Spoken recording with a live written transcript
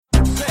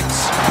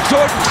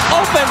Jordan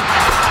open.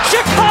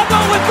 Chicago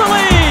with the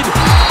lead.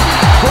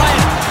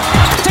 Bryant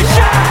to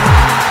Shaq.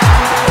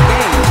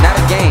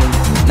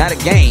 Not a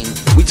game.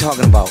 We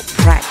talking about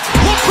practice.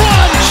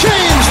 LeBron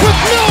James with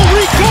no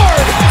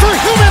regard for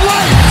human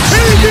life.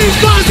 Anything's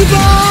possible.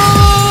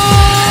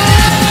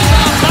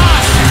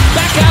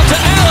 Back out to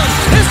Allen.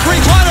 His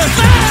three-pointer.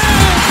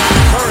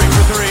 Curry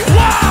for three.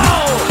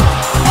 Wow!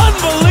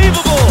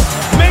 Unbelievable.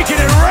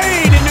 Making it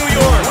rain in New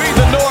York. We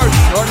the North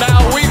are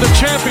now we the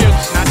champions.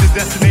 Not the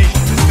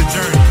destination, it's the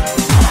journey.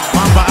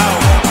 Mamba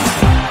out.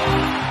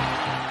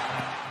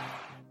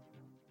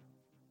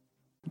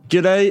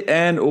 G'day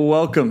and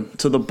welcome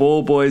to the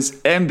Ball Boys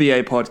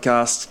NBA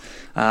podcast.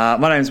 My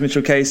name is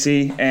Mitchell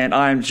Casey and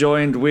I am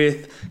joined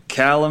with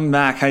Callum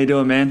Mack. How you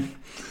doing, man?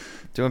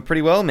 Doing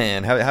pretty well,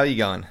 man. How are you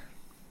going?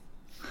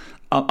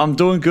 I'm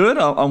doing good.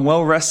 I'm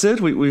well rested.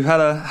 We've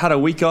had a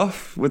week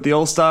off with the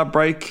All-Star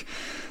break.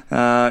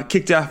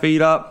 Kicked our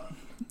feet up.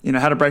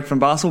 Had a break from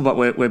basketball,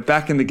 but we're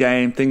back in the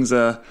game. Things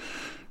are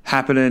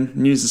happening.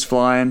 News is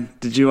flying.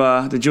 Did you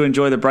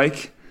enjoy the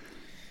break?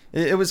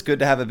 It was good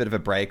to have a bit of a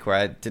break where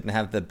I didn't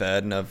have the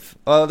burden of,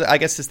 I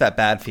guess just that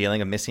bad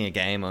feeling of missing a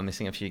game or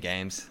missing a few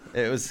games.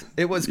 It was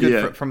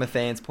good from a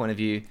fan's point of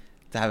view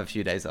to have a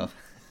few days off.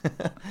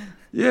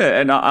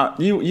 Yeah, and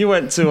you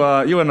went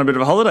on a bit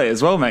of a holiday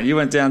as well, mate. You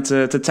went down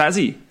to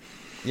Tassie.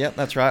 Yep,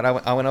 that's right.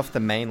 I went off the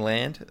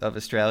mainland of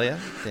Australia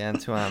down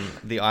to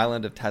the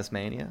island of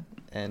Tasmania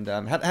and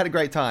had a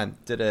great time.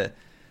 Did a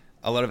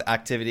lot of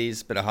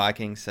activities, bit of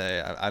hiking.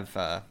 So I've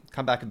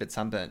come back a bit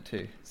sunburnt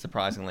too,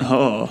 surprisingly.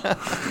 Oh,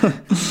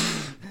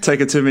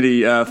 taking too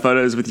many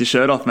photos with your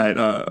shirt off, mate.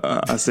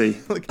 I see.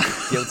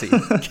 Guilty.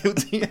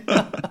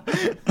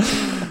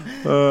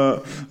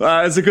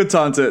 It's a good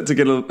time to have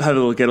a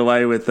little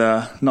getaway with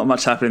not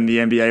much happening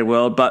in the NBA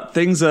world, but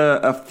things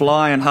are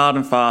flying hard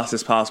and fast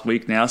this past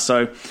week now.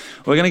 So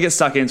we're going to get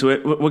stuck into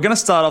it. We're going to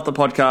start off the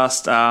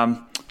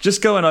podcast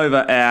just going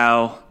over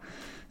our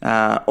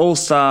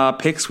All-Star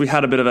picks. We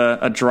had a bit of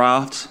a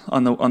draft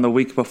on the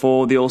week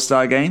before the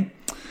All-Star game,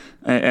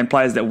 and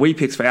players that we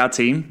picked for our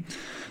team.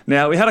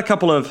 Now we had a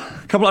couple of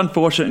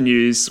unfortunate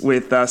news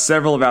with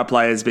several of our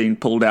players being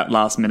pulled out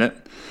last minute.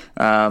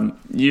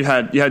 You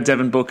had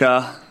Devin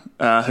Booker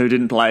who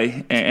didn't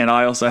play, and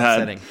I also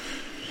had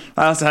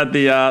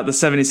the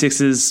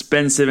 76ers,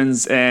 Ben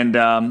Simmons and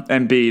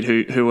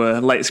Embiid who were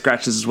late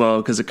scratches as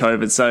well because of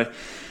COVID. So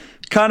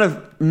kind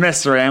of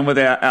messed around with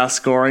our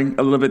scoring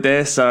a little bit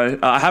there. So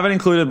I haven't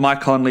included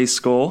Mike Conley's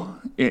score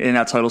in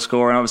our total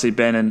score, and obviously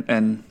Ben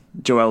and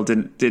Joel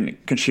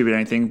didn't contribute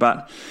anything,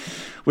 but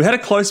we had a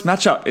close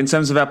matchup in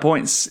terms of our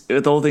points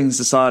with all things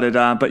decided.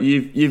 But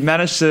you've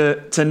managed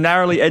to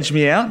narrowly edge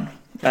me out,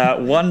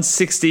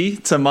 160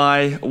 to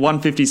my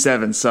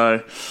 157.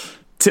 So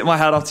tip my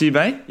hat off to you,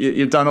 mate.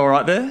 You've done all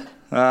right there.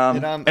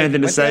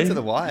 Anything to say? It went down to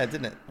the wire,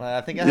 didn't it?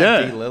 I think I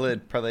had D.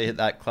 Lillard probably hit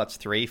that clutch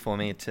three for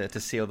me to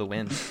seal the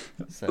win.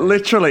 So.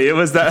 Literally, it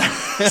was that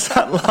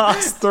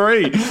last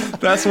three.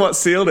 That's what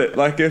sealed it.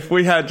 Like if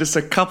we had just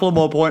a couple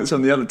more points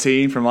from the other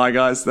team, from my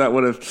guys, that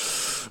would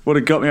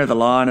have got me over the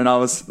line. And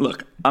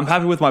I'm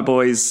happy with my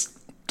boys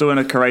doing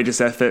a courageous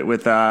effort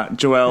with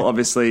Joel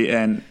obviously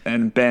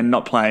and Ben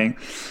not playing.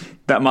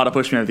 That might have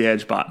pushed me over the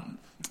edge, but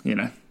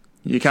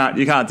You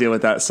can't deal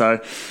with that. So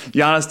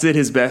Giannis did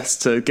his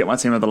best to get my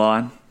team over the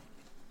line.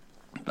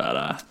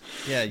 But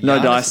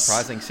no dice.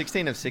 Surprising.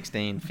 16 of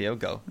 16 field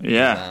goal.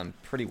 Yeah.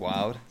 Pretty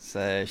wild.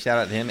 So shout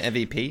out to him,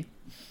 MVP.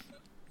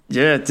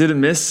 Yeah,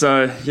 didn't miss.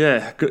 So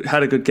yeah,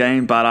 had a good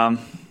game. But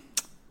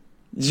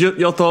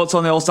your thoughts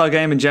on the All-Star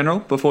game in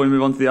general before we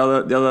move on to the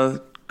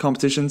other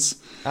competitions?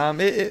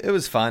 It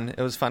was fun.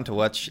 It was fun to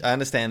watch. I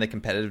understand the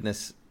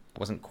competitiveness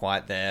wasn't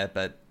quite there,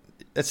 but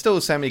it's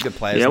still so many good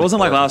players. Yeah, it wasn't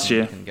like last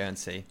year. You can go and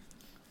see.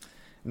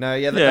 No,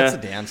 that's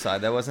the downside.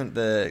 There wasn't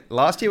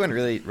last year went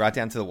really right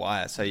down to the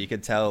wire, so you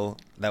could tell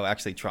they were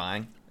actually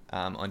trying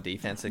on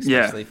defense,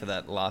 especially for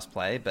that last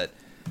play. But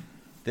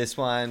this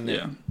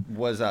one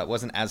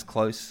wasn't as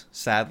close,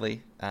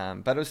 sadly.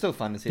 But it was still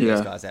fun to see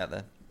those guys out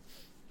there.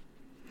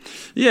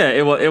 Yeah,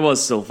 it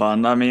was still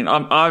fun. I mean,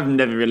 I've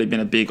never really been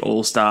a big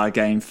All-Star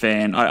game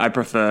fan. I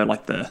prefer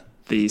like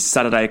the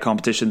Saturday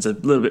competitions a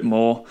little bit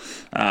more.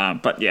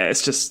 But yeah,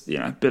 it's just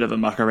a bit of a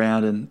muck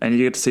around, and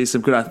you get to see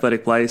some good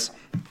athletic plays.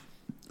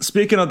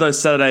 Speaking of those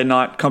Saturday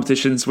night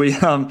competitions, we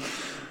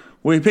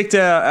picked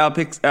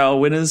our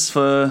winners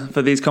for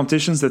these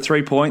competitions: the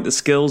 3-point, the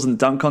skills, and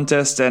dunk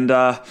contest. And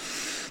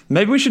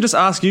maybe we should just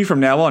ask you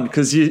from now on,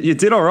 because you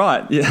did all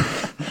right. Yeah.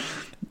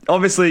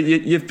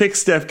 Obviously, you've picked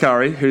Steph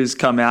Curry, who's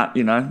come out,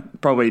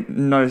 probably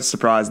no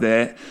surprise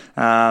there.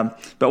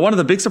 But one of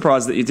the big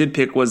surprises that you did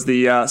pick was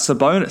the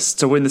Sabonis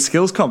to win the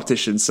skills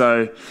competition.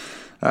 So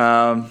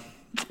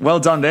well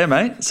done there,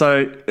 mate.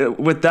 So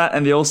with that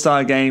and the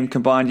All-Star game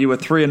combined, you were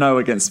 3-0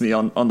 against me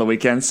on the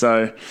weekend.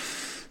 So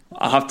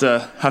I have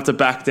to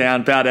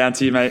bow down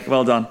to you, mate.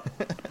 Well done.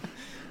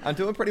 I'm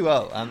doing pretty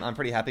well. I'm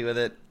pretty happy with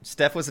it.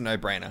 Steph was a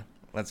no-brainer.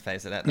 Let's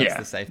face it. That's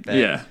the safe bet.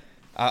 Yeah.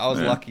 I was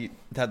lucky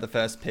to have the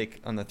first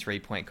pick on the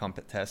 3-point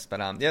contest. But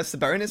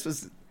Sabonis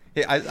was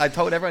I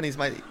told everyone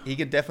he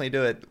could definitely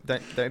do it.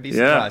 Don't be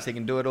surprised. He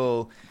can do it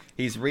all.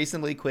 He's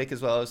reasonably quick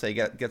as well, so he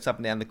gets up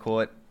and down the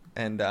court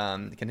and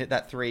can hit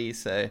that three.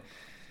 So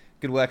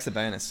good work's a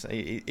bonus.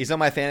 He's on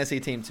my fantasy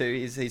team too.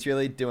 He's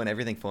really doing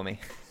everything for me.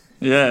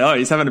 Yeah,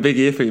 he's having a big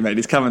year for you, mate.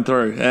 He's coming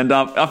through. And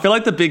I feel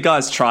like the big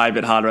guys try a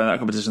bit harder in that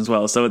competition as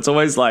well. So it's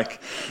always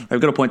like they've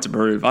got a point to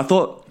prove. I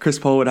thought Chris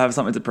Paul would have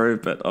something to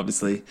prove, but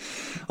obviously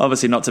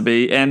not to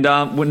be. And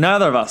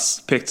neither of us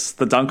picked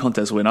the dunk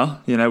contest winner.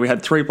 You know, we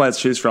had 3 players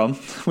to choose from.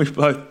 We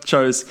both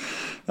chose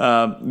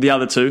the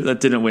other 2 that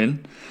didn't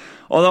win.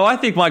 Although I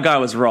think my guy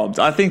was robbed.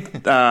 I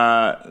think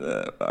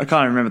I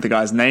can't remember the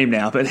guy's name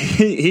now, but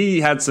he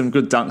had some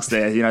good dunks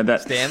there. You know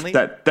that Stanley?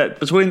 that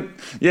between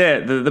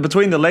the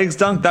between the legs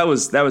dunk that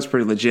was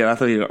pretty legit. I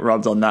thought he got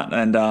robbed on that.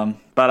 And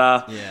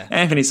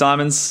Anthony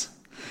Simons,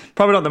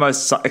 probably not the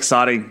most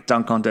exciting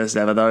dunk contest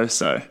ever though.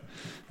 So,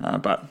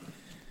 but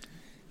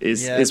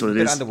is what it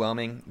is. A bit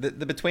underwhelming.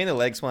 The between the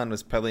legs one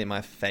was probably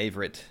my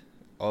favorite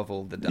of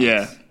all the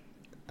dunks.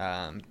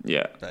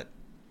 But.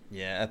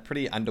 Yeah,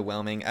 pretty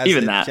underwhelming. As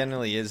even that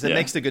generally is. It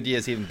makes the good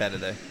years even better,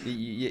 though.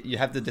 You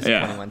have the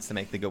disappointing ones to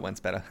make the good ones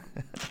better.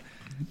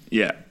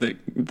 Yeah,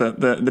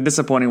 the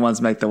disappointing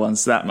ones make the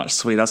ones that much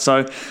sweeter.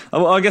 So,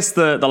 I guess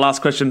the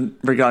last question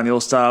regarding the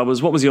All-Star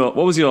was what was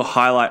your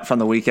highlight from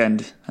the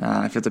weekend?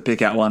 If you had to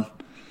pick out one.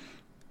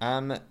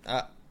 Well,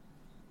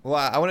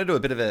 I want to do a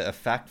bit of a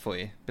fact for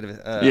you. Bit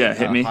of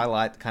hit me.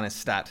 Highlight kind of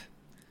stat.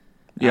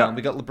 Yeah,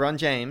 we got LeBron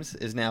James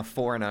is now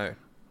 4-0.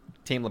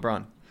 Team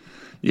LeBron.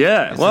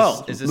 Yeah,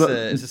 is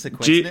this a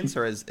coincidence,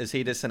 or is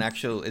he just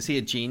is he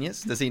a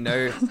genius? Does he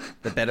know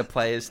the better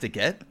players to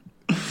get?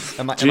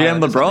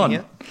 GM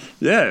LeBron.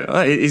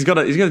 Yeah, he's got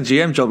a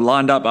GM job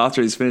lined up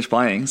after he's finished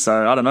playing,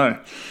 so I don't know.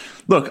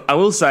 Look, I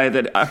will say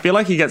that I feel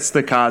like he gets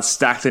the cards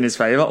stacked in his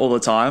favor all the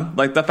time.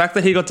 Like the fact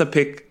that he got to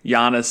pick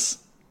Giannis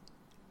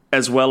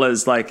as well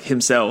as like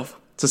himself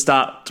to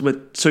start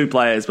with 2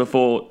 players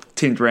before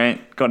Tim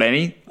Durant got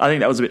any, I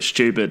think that was a bit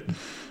stupid.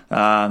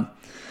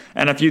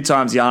 And a few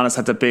times Giannis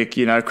had to pick,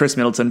 Chris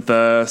Middleton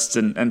first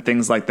and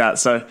things like that.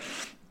 So,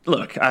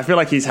 look, I feel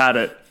like he's had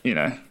it,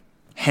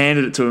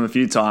 handed it to him a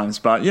few times.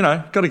 But,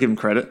 got to give him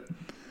credit.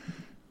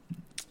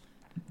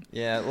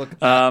 Yeah, look,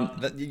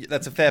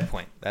 that's a fair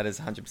point. That is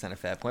 100% a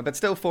fair point. But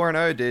still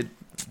 4-0, dude.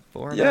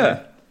 4-0.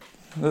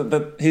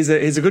 Yeah.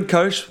 He's a good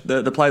coach.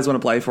 The players want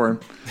to play for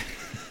him.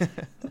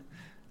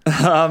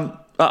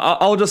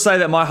 I'll just say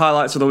that my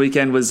highlights for the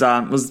weekend was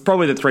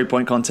probably the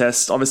 3-point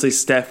contest. Obviously,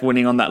 Steph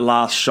winning on that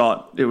last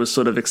shot. It was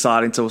sort of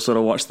exciting to sort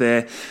of watch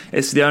there.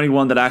 It's the only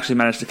one that I actually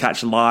managed to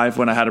catch live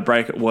when I had a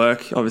break at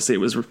work. Obviously, it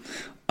was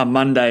a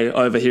Monday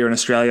over here in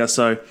Australia,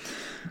 so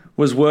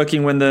was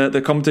working when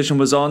the competition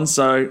was on.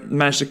 So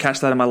managed to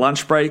catch that in my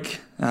lunch break.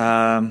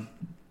 And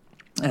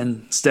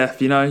Steph,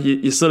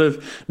 you sort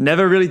of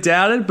never really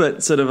doubted,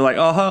 but sort of like,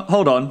 oh,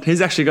 hold on, he's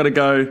actually got to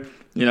go,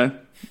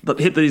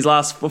 hit these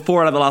last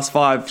 4 out of the last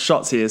 5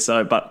 shots here,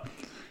 but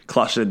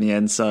clutched it in the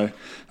end. So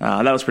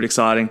that was pretty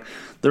exciting.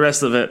 The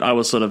rest of it, I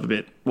was sort of a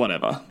bit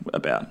whatever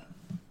about.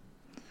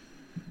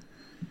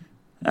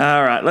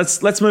 All right,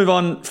 let's move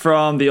on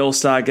from the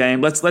All-Star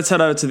game. Let's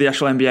head over to the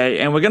actual NBA,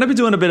 and we're going to be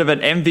doing a bit of an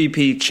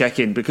MVP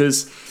check-in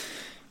because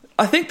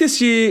I think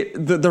this year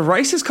the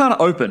race is kind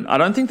of open. I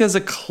don't think there's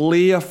a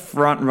clear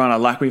front runner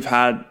like we've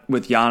had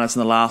with Giannis in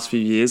the last few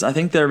years. I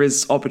think there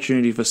is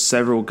opportunity for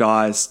several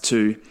guys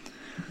to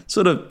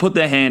sort of put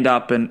their hand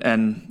up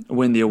and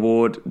win the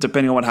award,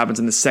 depending on what happens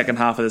in the second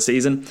half of the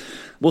season.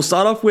 We'll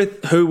start off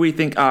with who we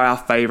think are our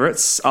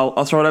favourites.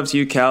 I'll throw it over to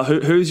you, Cal.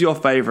 Who's your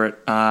favourite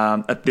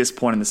at this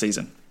point in the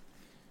season?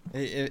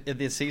 If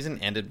the season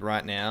ended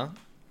right now,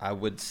 I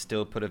would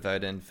still put a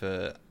vote in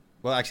for...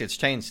 Well, actually, it's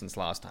changed since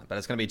last time, but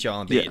it's going to be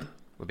Joel Embiid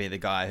would be the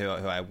guy who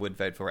I would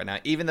vote for right now.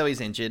 Even though he's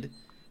injured,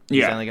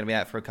 he's only going to be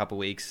out for a couple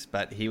weeks,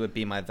 but he would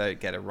be my vote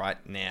getter right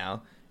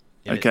now.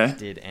 It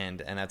did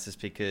end, and that's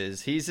just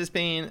because he's just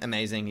been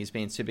amazing. He's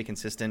been super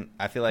consistent.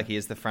 I feel like he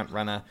is the front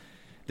runner.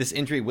 This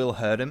injury will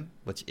hurt him,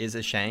 which is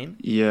a shame.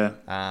 Yeah.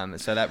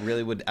 So that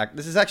really would...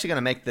 This is actually going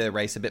to make the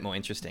race a bit more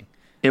interesting.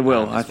 It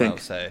will, I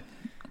think. So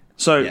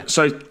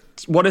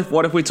what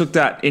if we took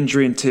that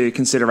injury into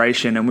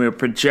consideration and we were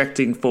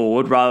projecting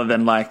forward rather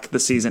than like the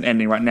season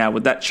ending right now?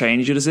 Would that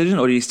change your decision,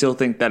 or do you still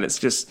think that it's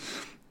just...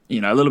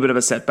 a little bit of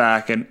a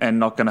setback and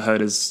not going to hurt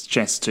his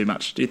chances too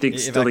much? Do you think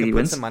still think he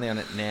wins? If I could put some money on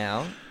it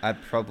now,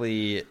 I'd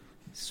probably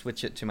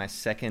switch it to my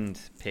second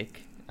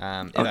pick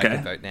if I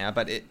could vote now.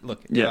 But if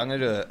I'm going to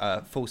do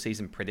a full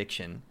season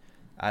prediction,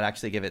 I'd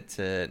actually give it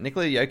to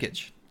Nikola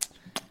Jokic.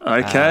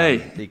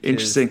 Okay,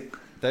 interesting.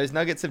 Those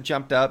Nuggets have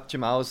jumped up.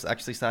 Jamal's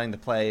actually starting to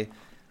play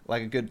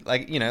like a good,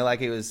 like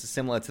he was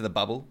similar to the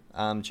bubble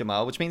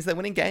Jamal, which means they're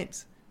winning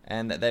games.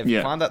 And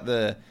they've climbed up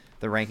the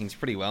rankings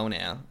pretty well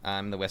now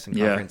in the Western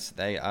Conference.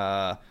 They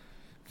are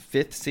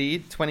 5th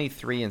seed,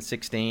 23 and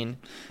 16.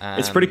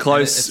 It's pretty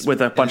close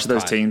with a bunch of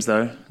those teams,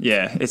 though.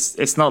 Yeah,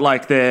 it's not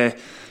like they're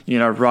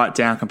right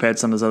down compared to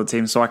some of those other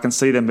teams. So I can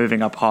see them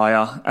moving up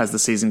higher as the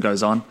season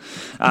goes on.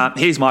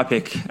 He's my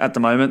pick at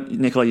the moment,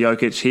 Nikola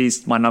Jokic.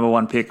 He's my number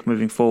 1 pick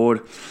moving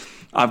forward.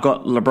 I've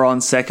got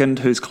LeBron second,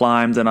 who's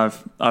climbed, and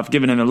I've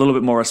given him a little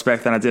bit more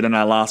respect than I did in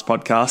our last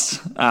podcast.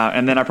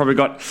 And then I probably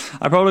got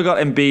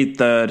Embiid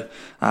third.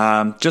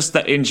 Just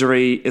the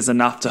injury is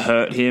enough to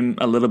hurt him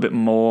a little bit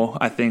more.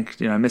 I think,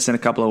 missing a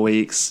couple of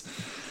weeks.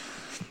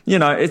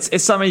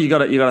 It's something you got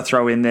to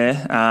throw in there.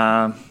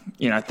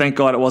 Thank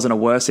God it wasn't a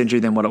worse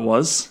injury than what it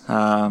was.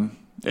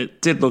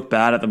 It did look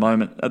bad at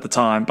the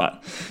time,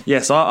 but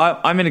yes,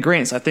 I'm in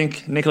agreement. I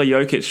think Nikola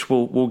Jokic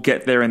will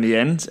get there in the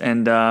end,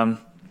 and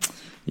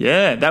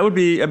that would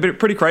be a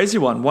pretty crazy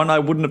one I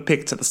wouldn't have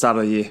picked at the start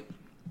of the year.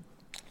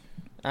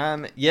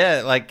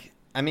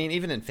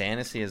 Even in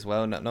fantasy as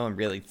well, no one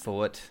really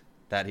thought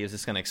that he was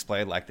just going to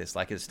explode like this.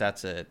 Like, his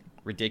stats are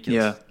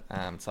ridiculous.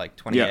 Yeah. It's like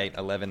 28,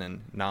 11,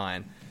 and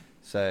 9.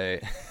 So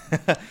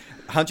 100%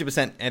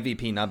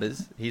 MVP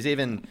numbers. He's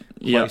even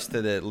close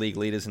to the league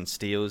leaders in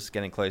steals,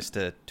 getting close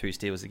to 2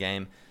 steals a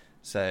game.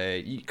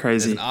 So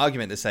crazy. There's an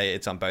argument to say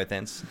it's on both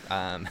ends.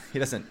 He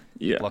doesn't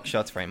block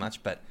shots very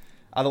much, but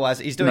otherwise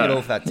he's doing it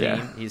all for that team.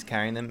 Yeah. He's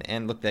carrying them,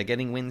 and look, they're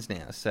getting wins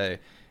now. So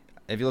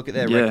if you look at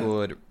their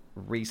record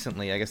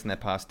recently, I guess in their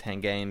past 10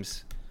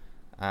 games,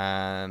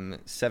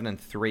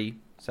 7-3.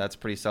 So that's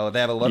pretty solid. They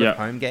have a lot of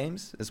home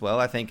games as well.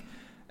 I think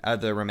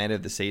the remainder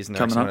of the season,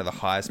 they're actually one of the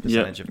highest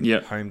percentage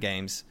of home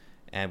games.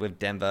 And with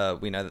Denver,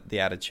 we know that the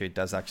attitude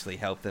does actually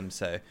help them.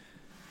 So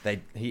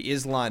he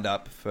is lined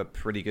up for a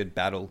pretty good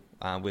battle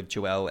with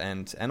Joel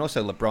and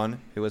also LeBron,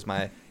 who was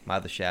my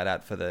other shout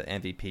out for the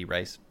MVP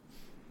race.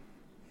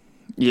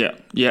 Yeah.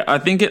 I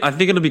think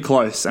it'll be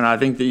close, and I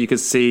think that you could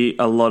see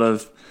a lot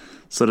of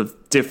sort of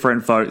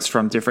different votes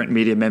from different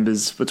media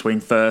members between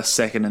first,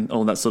 second, and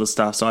all that sort of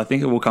stuff. So I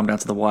think it will come down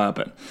to the wire,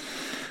 but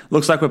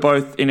looks like we're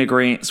both in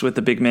agreement with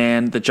the big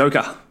man, the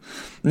Joker.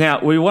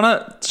 Now, we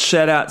want to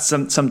shout out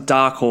some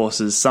dark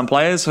horses, some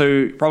players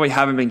who probably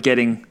haven't been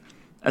getting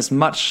as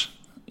much,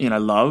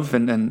 love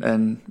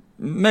and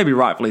maybe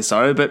rightfully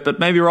so, but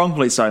maybe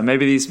wrongfully so.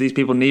 Maybe these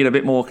people need a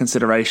bit more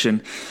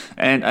consideration.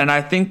 And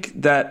I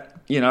think that,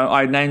 we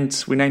named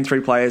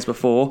 3 players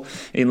before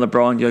in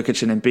LeBron,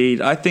 Jokic, and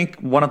Embiid. I think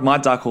one of my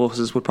dark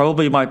horses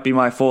might be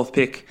my 4th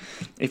pick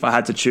if I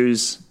had to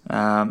choose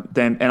them,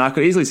 and I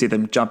could easily see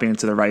them jumping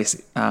into the race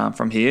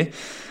from here.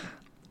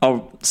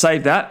 I'll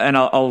save that, and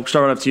I'll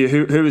throw it up to you.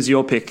 Who is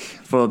your pick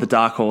for the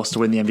dark horse to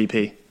win the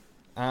MVP?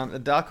 The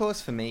dark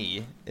horse for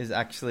me is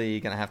actually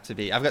going to have to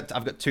be. I've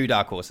got 2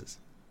 dark horses.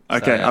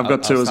 Okay, so I've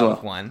got 2 as well.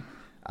 One.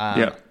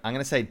 I'm going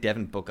to say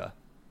Devin Booker.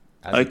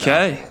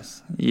 Okay.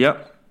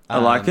 Yep. I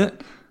like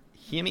it.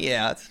 Hear me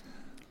out.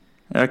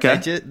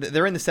 Okay.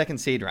 They're in the 2nd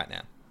seed right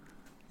now.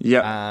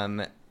 Yeah.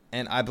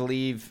 And I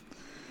believe,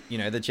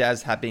 the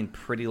Jazz have been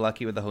pretty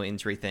lucky with the whole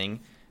injury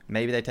thing.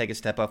 Maybe they take a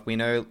step off. We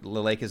know the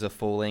Lakers are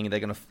falling. They're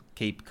going to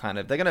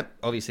they're going to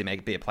obviously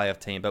be a playoff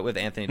team, but with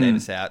Anthony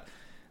Davis out,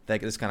 they're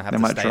just going to have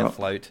to stay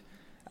afloat.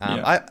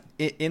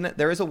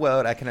 There is a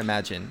world I can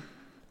imagine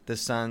the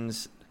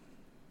Suns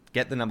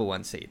get the number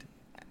 1 seed.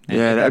 And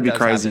that'd be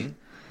crazy. Happen,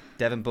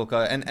 Devin Booker,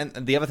 and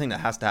the other thing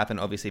that has to happen,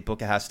 obviously,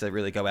 Booker has to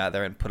really go out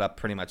there and put up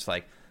pretty much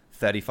like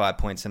 35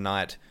 points a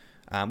night,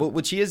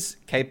 which he is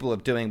capable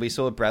of doing. We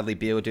saw Bradley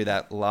Beal do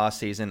that last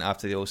season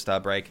after the All-Star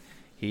break.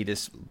 He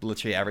just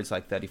literally averaged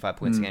like 35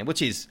 points a game,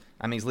 which is,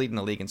 he's leading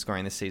the league in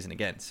scoring this season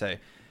again. So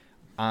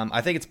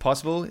I think it's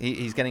possible.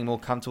 He's getting more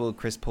comfortable with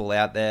Chris Paul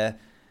out there.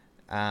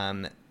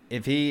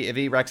 If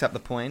he racks up the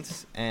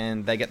points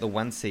and they get the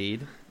 1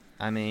 seed,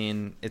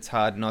 it's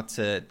hard not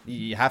to.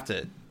 You have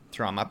to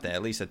throw him up there,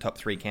 at least a top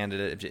 3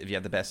 candidate if you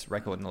have the best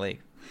record in the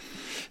league.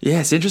 Yeah,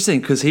 it's interesting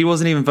because he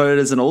wasn't even voted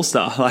as an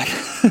All-Star. Like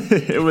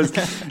it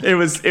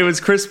was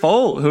Chris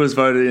Paul who was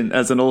voted in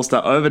as an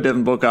All-Star over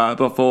Devin Booker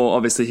before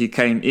obviously he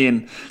came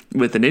in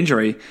with an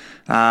injury,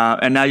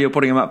 and now you're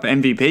putting him up for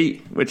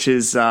MVP, which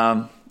is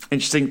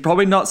interesting.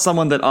 Probably not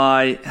someone that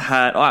I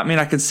had.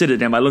 I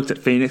considered him. I looked at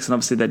Phoenix, and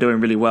obviously they're doing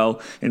really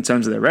well in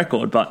terms of their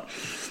record, but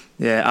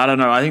yeah, I don't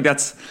know. I think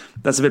that's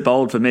a bit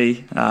bold for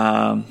me.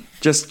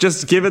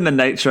 Just given the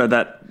nature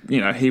that,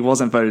 he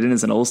wasn't voted in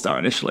as an All-Star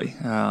initially.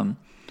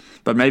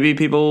 But maybe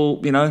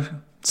people,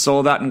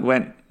 saw that and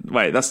went,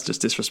 wait, that's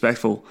just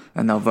disrespectful,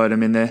 and they'll vote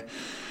him in there.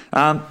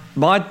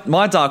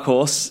 My dark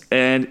horse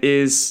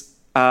is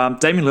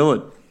Damian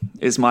Lillard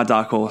is my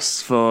dark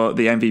horse for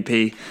the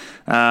MVP.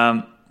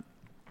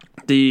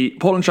 The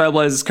Portland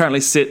Trailblazers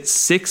currently sit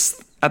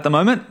 6th at the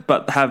moment,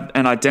 but have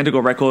an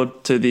identical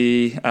record to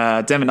the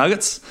Denver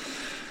Nuggets,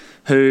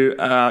 who,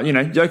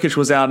 Jokic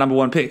was our number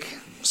 1 pick.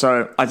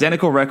 So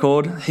identical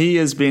record. He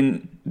has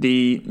been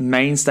the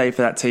mainstay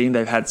for that team.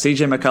 They've had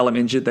CJ McCollum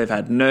injured. They've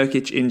had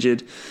Nurkic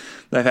injured.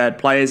 They've had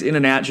players in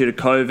and out due to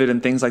COVID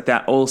and things like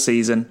that all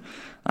season.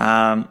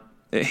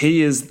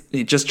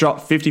 He just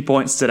dropped 50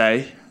 points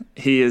today.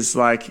 He is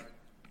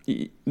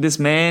this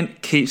man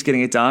keeps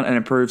getting it done and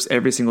improves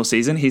every single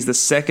season. He's the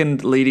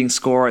 2nd leading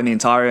scorer in the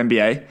entire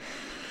NBA.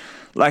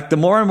 The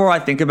more and more I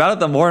think about it,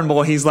 the more and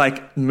more he's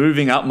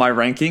moving up my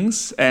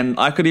rankings, and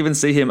I could even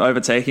see him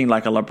overtaking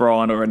a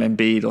LeBron or an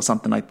Embiid or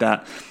something like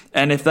that.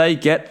 And if they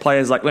get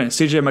players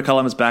CJ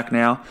McCollum is back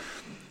now,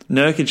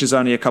 Nurkic is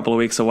only a couple of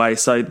weeks away,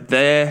 so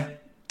their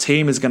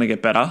team is going to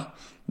get better.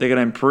 They're going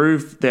to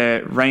improve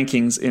their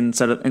rankings in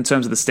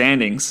terms of the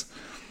standings.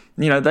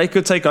 They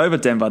could take over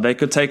Denver. They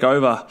could take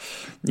over,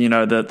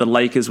 the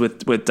Lakers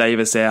with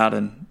Davis out,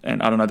 and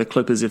I don't know, the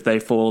Clippers if they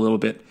fall a little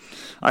bit.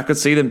 I could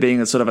see them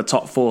being a sort of a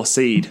top 4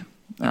 seed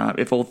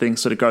if all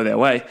things sort of go their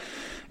way.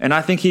 And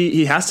I think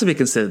he has to be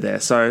considered there.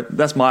 So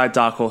that's my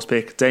dark horse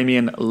pick,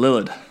 Damian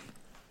Lillard.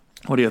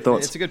 What are your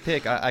thoughts? It's a good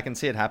pick. I can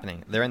see it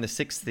happening. They're in the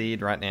 6th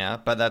seed right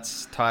now, but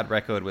that's tied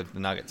record with the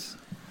Nuggets.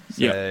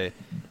 So,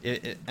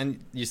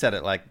 and you said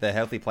it, like the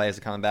healthy players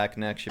are coming back.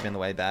 Nurk should be on the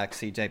way back.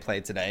 CJ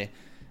played today.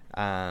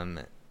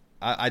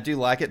 I do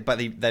like it, but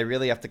they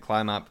really have to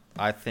climb up.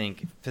 I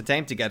think for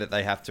Dame to get it,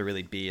 they have to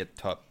really be a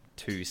top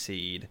 2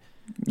 seed.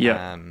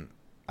 Yeah.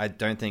 I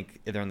don't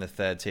think if they're in the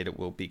 3rd seed, it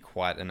will be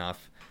quite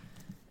enough.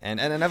 And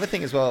another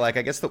thing as well, like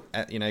I guess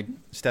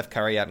Steph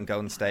Curry out in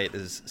Golden State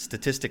is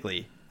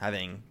statistically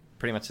having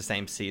pretty much the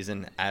same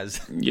season as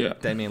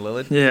Damian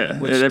Lillard. Yeah,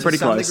 which they're pretty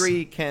close. close. To some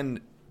degree can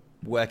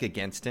work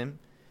against him.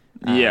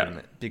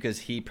 Because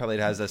he probably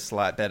has a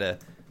slight better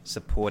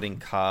supporting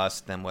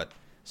cast than what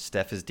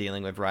Steph is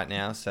dealing with right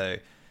now. So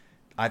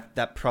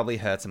that probably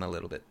hurts him a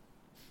little bit.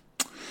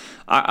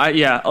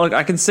 Look,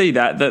 I can see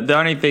that. The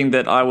only thing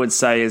that I would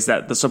say is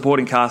that the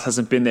supporting cast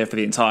hasn't been there for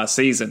the entire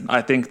season.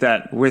 I think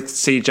that with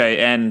CJ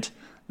and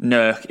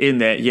Nurk in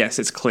there, yes,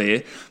 it's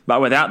clear.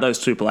 But without those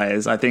 2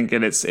 players, I think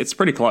it's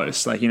pretty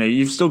close. Like,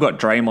 you've still got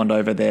Draymond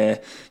over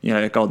there,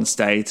 at Golden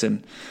State,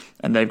 and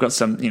they've got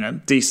some,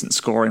 decent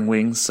scoring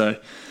wings. So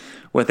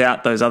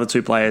without those other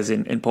 2 players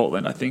in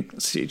Portland, I think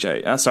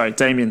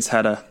Damian's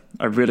had a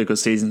really good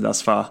season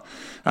thus far.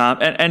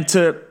 And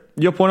to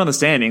your point on the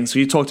standings,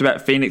 you talked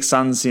about Phoenix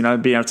Suns, being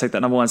able to take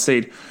that number 1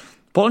 seed.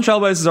 Portland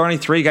Trailblazers are only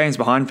 3 games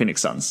behind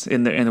Phoenix Suns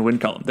in the win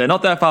column. They're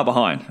not that far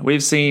behind.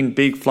 We've seen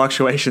big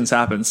fluctuations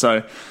happen,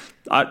 so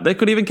they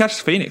could even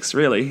catch Phoenix.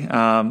 Really,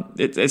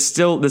 there's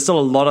still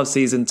a lot of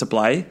season to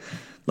play,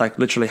 like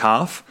literally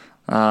half.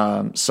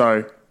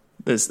 So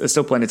there's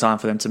still plenty of time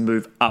for them to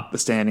move up the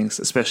standings,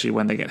 especially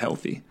when they get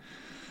healthy.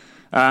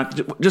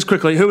 Just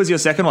quickly, who was your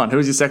second one? Who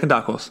was your second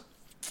dark horse?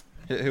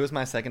 Who was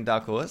my second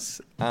dark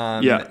horse?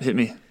 Hit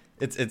me.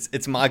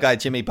 It's my guy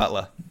Jimmy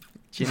Butler.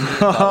 Jimmy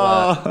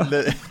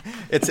Butler.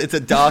 It's a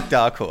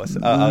dark horse.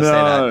 I'll say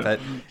that. But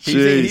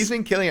he's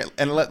been killing it.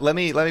 And let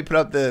me put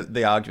up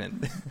the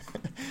argument.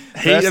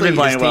 He's been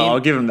playing well. I'll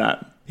give him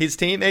that. His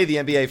team made the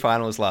NBA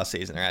Finals last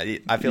season,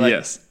 right? I feel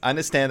like I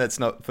understand that's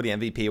not for the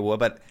MVP award,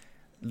 but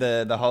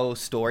the whole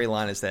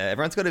storyline is there.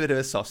 Everyone's got a bit of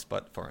a soft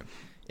spot for him.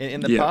 In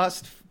the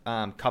past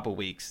couple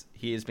weeks,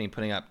 he has been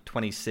putting up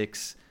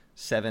 26,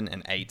 7,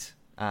 and 8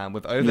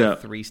 with over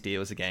 3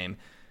 steals a game,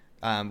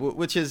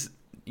 which is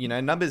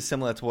numbers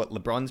similar to what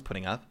LeBron's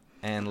putting up,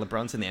 and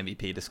LeBron's in the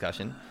MVP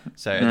discussion.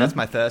 So that's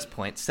my first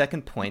point.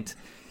 Second point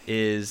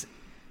is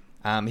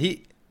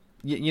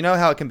you know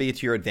how it can be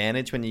to your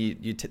advantage when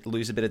you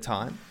lose a bit of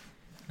time.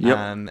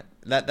 Yep.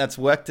 That's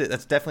worked.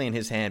 That's definitely in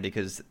his hand,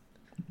 because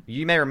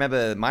you may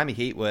remember Miami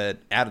Heat were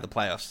out of the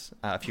playoffs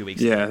a few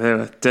weeks ago. Yeah, they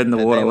were dead in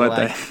the water, weren't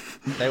they?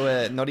 They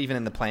were not even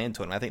in the play-in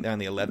tournament. I think they're on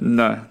the 11th.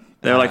 No.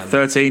 They were like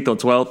 13th or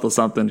 12th or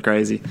something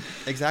crazy.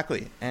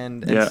 Exactly.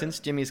 And since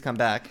Jimmy's come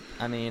back,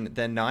 I mean,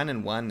 they're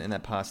 9-1 in their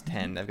past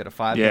 10. They've got a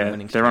 5-game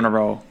winning streak. They're on a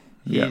roll.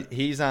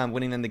 He's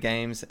winning them the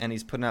games, and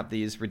he's putting up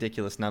these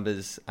ridiculous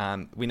numbers.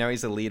 We know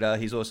he's a leader.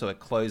 He's also a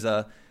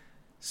closer.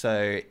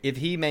 So if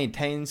he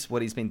maintains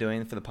what he's been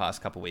doing for the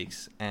past couple of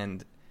weeks,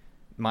 and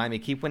Miami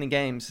keep winning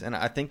games, and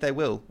I think they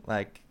will.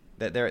 Like,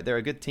 they're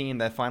a good team.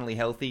 They're finally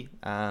healthy.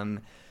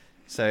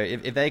 So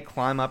if they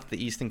climb up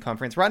the Eastern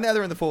Conference, right now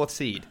they're in the 4th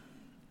seed.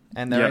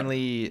 And they're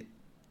only,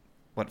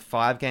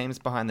 5 games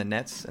behind the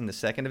Nets in the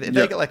second? If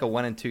they get like a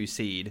 1 and 2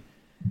 seed,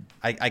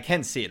 I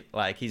can see it.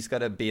 Like, he's got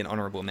to be an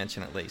honorable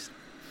mention at least.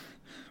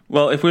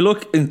 Well, if we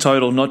look in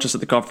total, not just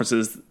at the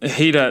conferences,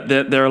 Heat they're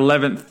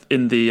 11th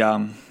in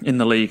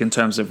the league in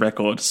terms of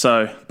record.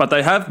 So, but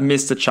they have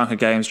missed a chunk of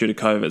games due to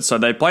COVID. So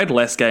they played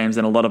less games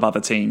than a lot of other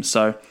teams.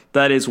 So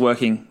that is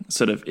working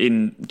sort of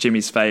in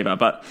Jimmy's favor.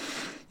 But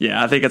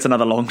yeah, I think it's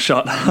another long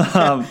shot.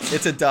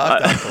 It's a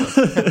dark horse.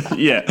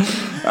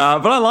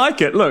 But I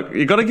like it. Look,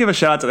 you got to give a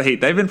shout out to the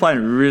Heat. They've been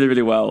playing really,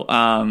 really well.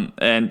 And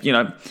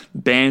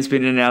Bam's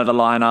been in and out of the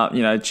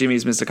lineup.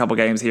 Jimmy's missed a couple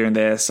games here and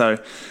there. So,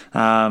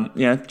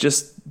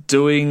 just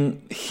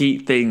doing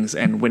Heat things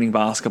and winning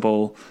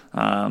basketball.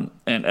 And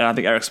I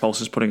think Eric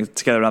Spoelstra's putting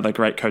together another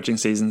great coaching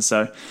season.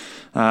 So,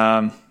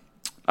 I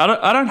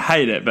don't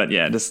hate it, but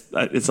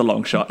it's a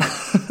long shot.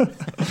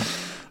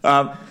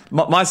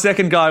 My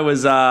second guy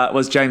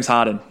was James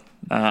Harden.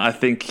 I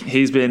think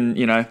he's been,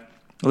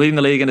 leading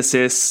the league in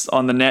assists.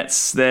 On the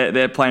Nets,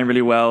 they're playing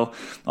really well.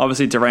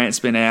 Obviously, Durant's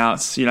been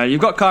out. You've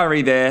got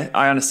Kyrie there.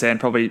 I understand,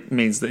 probably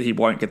means that he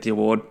won't get the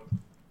award.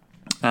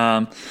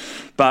 But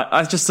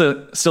I just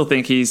still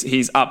think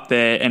he's up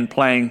there and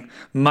playing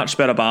much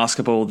better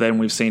basketball than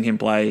we've seen him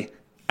play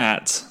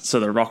at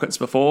the Rockets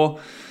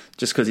before,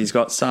 just because he's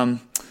got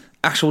some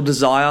actual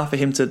desire for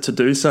him to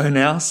do so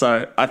now.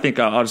 So I think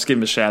I'll just give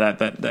him a shout out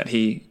that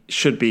he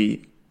should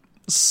be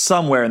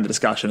somewhere in the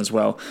discussion as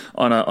well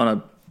on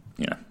a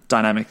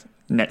dynamic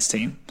Nets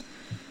team.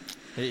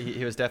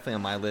 He was definitely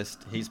on my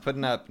list. He's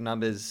putting up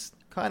numbers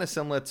kind of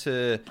similar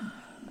to...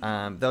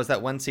 there was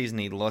that one season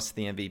he lost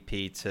the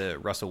MVP to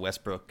Russell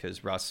Westbrook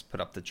because Russ put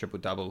up the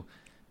triple-double.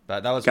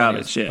 But that was when he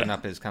was putting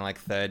up his kind of like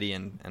 30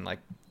 and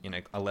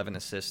 11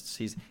 assists.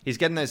 He's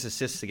getting those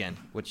assists again,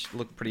 which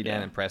look pretty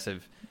damn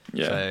impressive.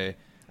 Yeah. So,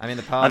 I mean,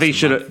 the past... I think he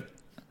should have...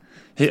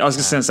 I was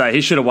just going to say,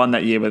 he should have won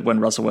that year when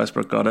Russell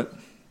Westbrook got it.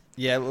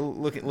 Yeah, well,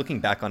 looking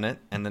back on it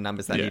and the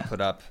numbers that he put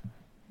up,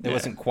 it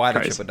wasn't quite a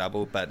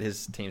triple-double, but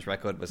his team's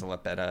record was a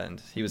lot better,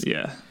 and he was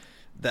the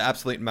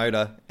absolute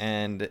motor.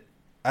 And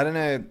I don't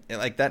know,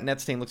 like that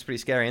Nets team looks pretty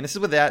scary. And this is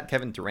without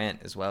Kevin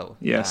Durant as well.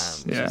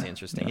 Yes. Which is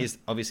interesting. Yeah. He's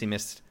obviously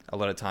missed a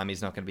lot of time.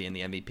 He's not going to be in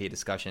the MVP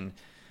discussion.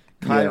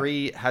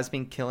 Kyrie has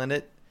been killing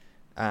it.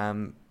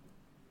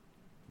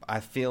 I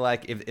feel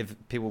like if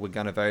people were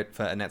going to vote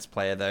for a Nets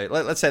player, though,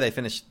 let's say they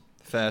finished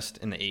first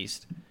in the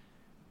East,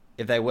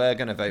 if they were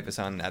going to vote for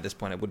someone at this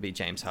point, it would be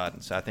James Harden.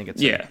 So I think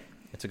it's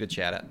a good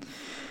shout out.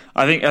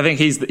 I think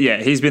he's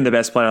been the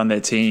best player on their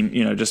team,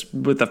 just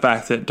with the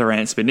fact that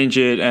Durant's been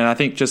injured, and I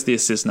think just the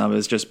assist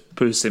numbers just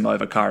boost him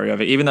over Kyrie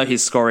even though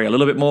he's scoring a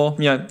little bit more.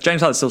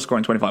 James Harden's still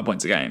scoring 25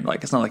 points a game.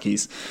 Like, it's not like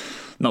he's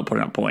not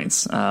putting up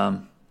points.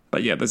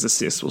 But yeah, those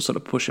assists will sort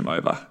of push him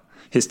over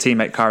his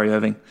teammate Kyrie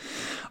Irving.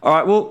 All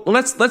right, well,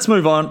 let's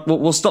move on.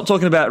 We'll stop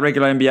talking about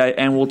regular NBA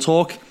and we'll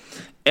talk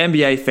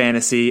NBA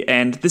fantasy.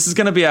 And this is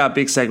going to be our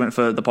big segment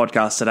for the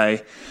podcast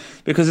today,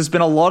 because there's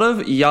been a lot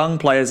of young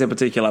players in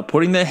particular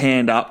putting their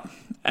hand up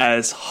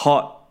as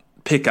hot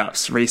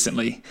pickups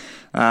recently.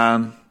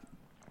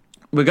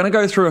 We're going to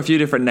go through a few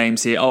different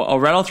names here. I'll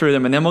rattle through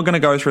them, and then we're going to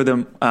go through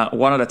them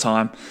one at a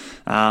time,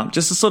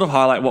 just to sort of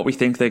highlight what we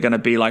think they're going to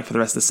be like for the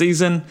rest of the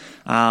season.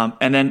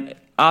 And then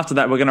after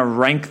that, we're going to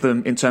rank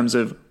them in terms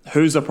of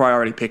who's a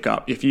priority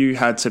pickup. If you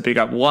had to pick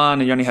up one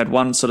and you only had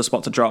one sort of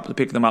spot to drop to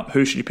pick them up,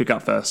 who should you pick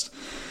up first?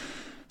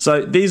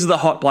 So these are the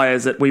hot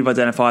players that we've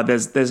identified.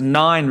 There's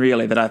 9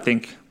 really that I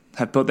think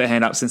have put their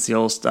hand up since the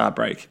All-Star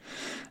break.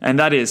 And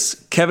that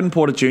is Kevin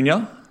Porter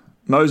Jr.,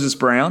 Moses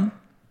Brown,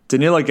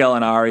 Danilo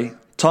Gallinari,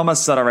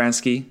 Thomas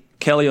Satoransky,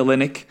 Kelly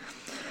Olynyk,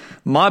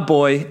 my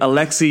boy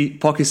Alexei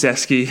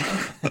Pokusevski,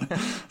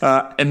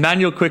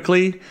 Emmanuel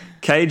Quickley,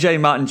 KJ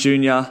Martin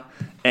Jr.,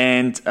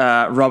 and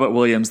Robert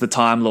Williams, the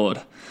Time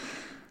Lord.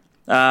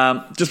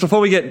 Just before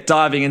we get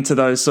diving into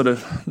those sort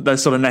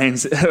of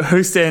names,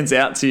 who stands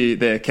out to you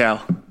there,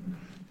 Cal?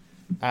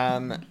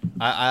 I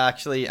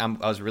actually I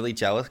was really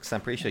jealous because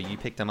I'm pretty sure you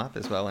picked him up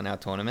as well in our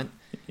tournament.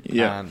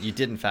 Yeah, you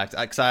did in fact.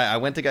 Because I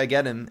went to go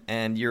get him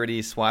and you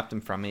already swiped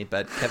him from me.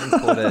 But Kevin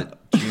Porter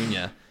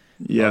Jr.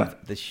 of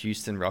the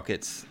Houston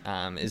Rockets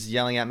is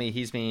yelling at me.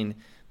 He's been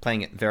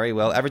playing it very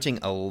well, averaging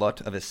a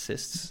lot of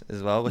assists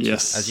as well, which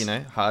is, as you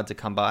know, hard to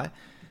come by.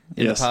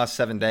 In the past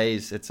 7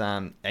 days, it's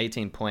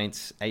 18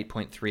 points,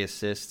 8.3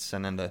 assists,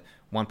 and then the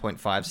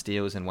 1.5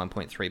 steals and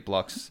 1.3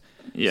 blocks.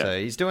 Yeah. So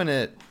he's doing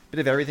a bit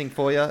of everything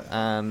for you.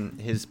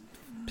 His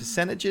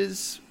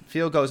percentages,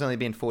 field goals only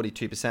been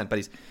 42%, but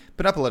he's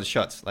put up a lot of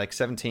shots, like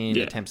 17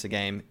 attempts a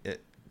game.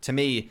 It, to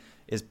me,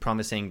 is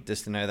promising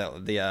just to know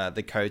that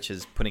the coach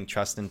is putting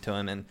trust into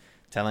him and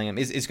telling him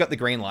he's got the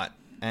green light.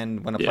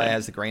 And when a player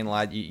has the green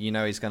light, you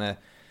know he's going to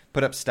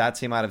put up stats.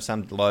 He might have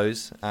some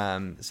lows,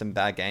 some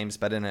bad games,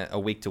 but in a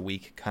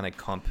week-to-week kind of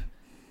comp,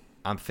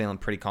 I'm feeling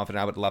pretty confident.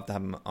 I would love to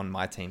have him on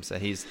my team. So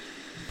he's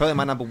probably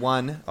my number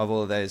one of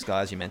all of those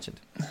guys you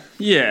mentioned.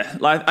 Yeah,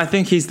 I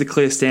think he's the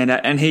clear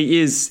standout, and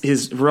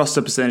his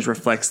roster percentage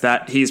reflects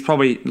that. He's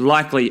probably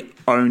likely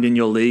owned in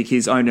your league.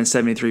 He's owned in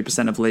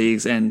 73% of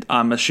leagues, and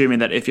I'm assuming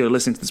that if you're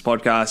listening to this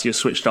podcast, you're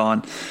switched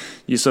on,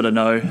 you sort of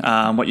know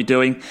what you're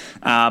doing.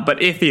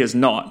 But if he is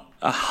not,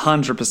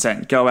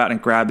 100% go out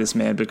and grab this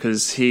man,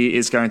 because he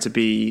is going to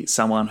be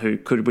someone who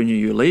could win you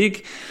your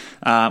league.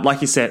 Like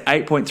you said,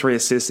 8.3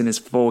 assists in his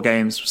 4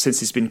 games since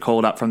he's been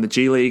called up from the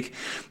G League.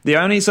 The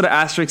only sort of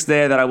asterisk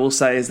there that I will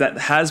say is that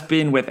has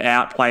been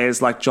without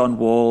players like John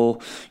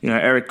Wall.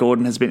 Eric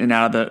Gordon has been in and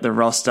out of the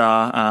roster.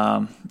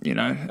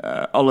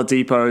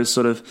 Oladipo's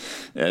sort of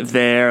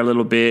there a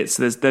little bit.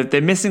 So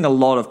they're missing a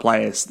lot of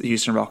players, the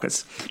Houston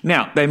Rockets.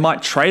 Now, they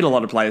might trade a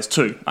lot of players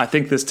too. I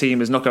think this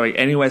team is not going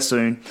anywhere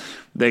soon.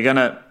 They're going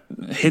to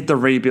hit the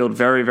rebuild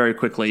very, very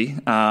quickly.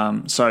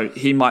 So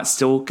he might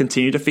still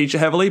continue to feature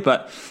heavily,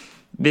 but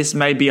this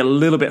may be a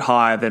little bit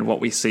higher than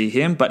what we see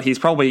him. But he's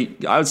probably,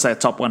 I would say, a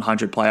top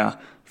 100 player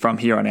from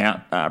here on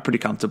out pretty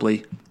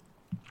comfortably.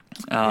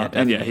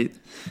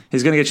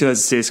 He's going to get you those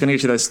assists, going to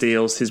get you those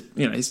steals. He's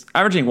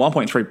averaging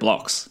 1.3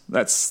 blocks.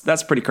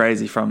 That's pretty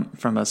crazy from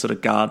a sort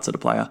of guard sort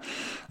of player.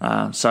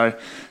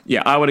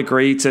 I would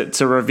agree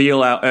to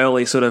reveal our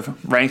early sort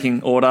of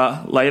ranking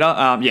order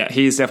later.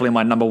 He's definitely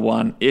my number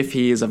one if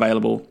he is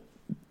available.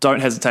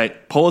 Don't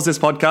hesitate. Pause this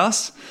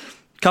podcast.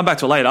 Come back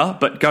to it later,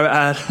 but go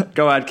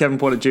add Kevin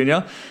Porter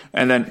Jr.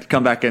 and then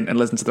come back and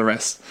listen to the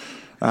rest.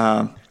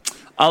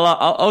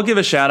 I'll give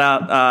a shout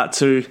out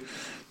to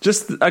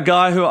just a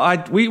guy who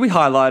we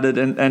highlighted,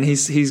 and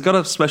he's got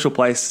a special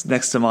place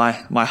next to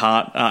my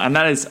heart, and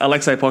that is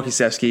Alexei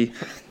Pokusevski,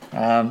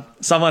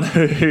 someone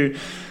who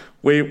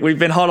we've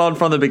been hot on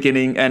from the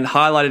beginning and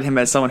highlighted him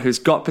as someone who's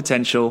got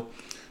potential.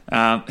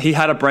 He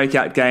had a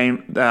breakout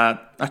game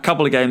a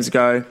couple of games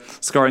ago,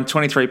 scoring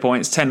 23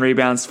 points, 10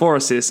 rebounds, 4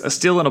 assists, a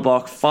steal and a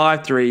block,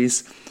 5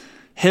 threes,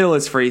 hit all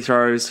his free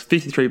throws,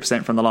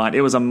 53% from the line.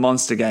 It was a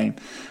monster game.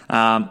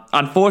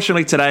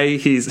 Unfortunately, today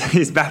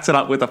he's backed it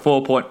up with a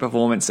 4-point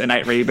performance and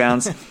 8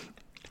 rebounds.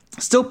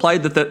 Still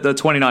played the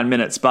 29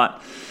 minutes,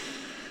 but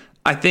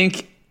I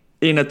think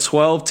in a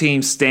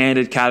 12-team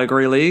standard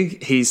category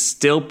league, he's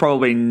still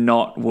probably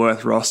not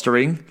worth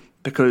rostering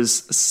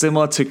because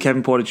similar to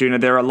Kevin Porter Jr.,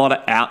 there are a lot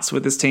of outs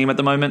with this team at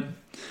the moment.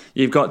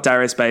 You've got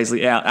Darius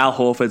Bazley out. Al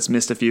Horford's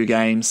missed a few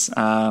games.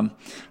 I'm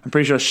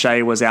pretty sure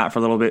Shea was out for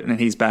a little bit and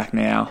he's back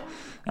now.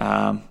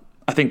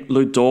 I think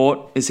Lou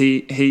Dort,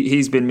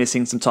 he's been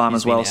missing some time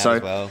as well.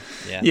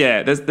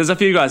 Yeah, there's a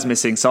few guys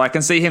missing. So I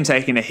can see him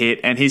taking a hit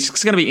and he's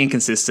just going to be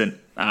inconsistent,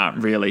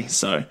 really.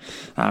 So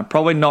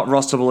probably not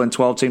rosterable in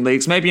 12-team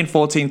leagues. Maybe in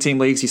 14-team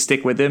leagues you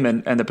stick with him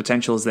and the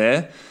potential is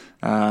there.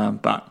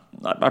 But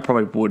I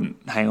probably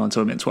wouldn't hang on to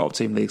him in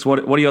 12-team leagues.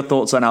 What are your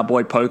thoughts on our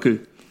boy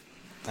Poku?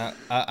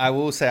 I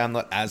will say I'm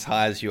not as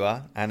high as you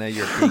are. I know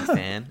you're a big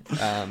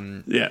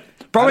fan. Yeah,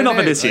 probably not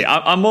for this year.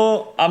 I'm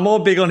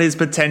more big on his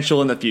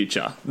potential in the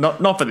future.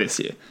 Not for this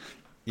year.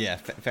 Yeah,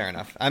 fair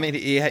enough. I mean,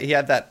 he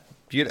had that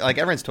beautiful, like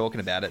everyone's talking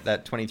about it.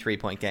 That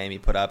 23-point game he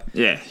put up.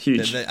 Yeah,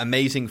 huge. The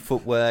amazing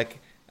footwork.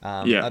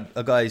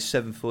 A guy who's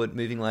 7 foot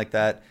moving like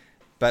that.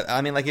 But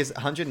I mean, like he's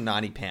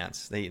 190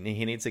 pounds. He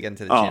needs to get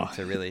into the gym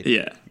to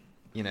really,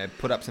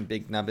 put up some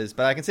big numbers.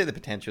 But I can see the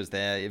potential's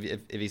there.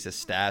 If he's a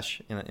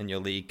stash in your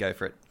league, go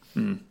for it.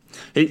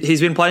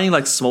 He's been playing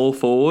like small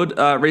forward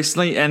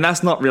recently, and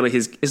that's not really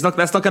that's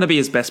not going to be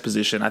his best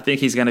position. I think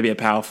he's going to be a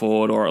power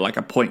forward or like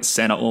a point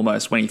center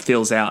almost when he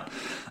fills out,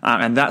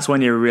 and that's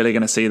when you're really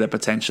going to see the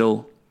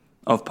potential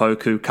of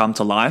Poku come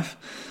to life.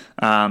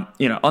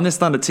 On this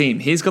Thunder team,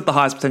 he's got the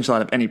highest potential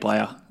out of any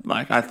player.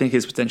 Like I think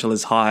his potential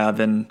is higher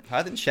than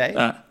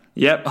Shea.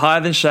 Yep, higher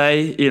than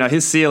Shea.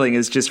 His ceiling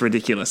is just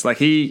ridiculous. Like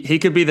he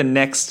could be the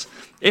next,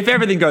 if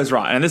everything goes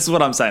right. And this is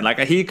what I'm saying. Like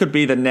he could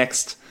be the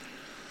next,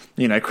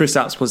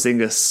 Kristaps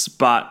Porzingis,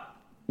 but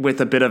with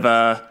a bit of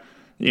a,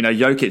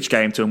 Jokic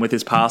game to him with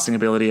his passing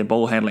ability and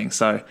ball handling.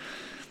 So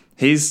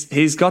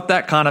he's got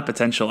that kind of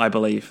potential, I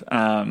believe.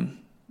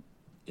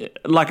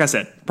 Like I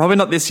said, probably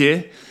not this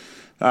year.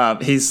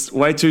 He's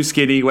way too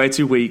skinny, way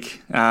too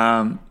weak.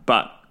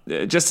 But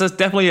just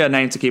definitely a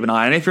name to keep an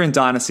eye on. And if you're in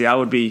Dynasty, I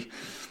would be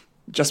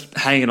just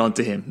hanging on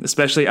to him,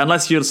 especially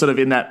unless you're sort of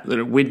in that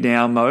win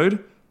now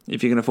mode.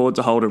 If you can afford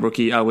to hold a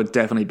rookie, I would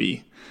definitely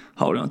be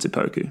holding on to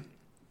Poku.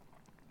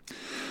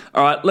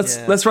 All right,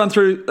 let's run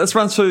through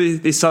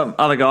these some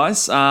other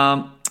guys.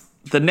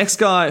 The next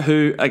guy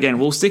who, again,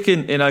 we'll stick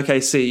in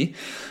OKC.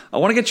 I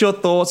want to get your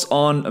thoughts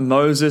on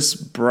Moses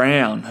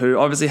Brown, who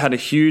obviously had a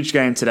huge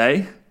game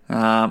today.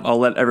 I'll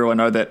let everyone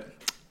know that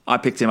I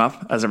picked him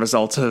up as a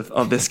result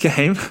of this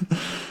game.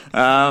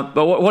 But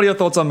what are your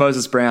thoughts on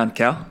Moses Brown,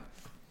 Cal?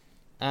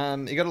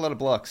 He got a lot of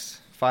blocks,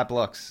 5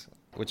 blocks,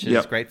 which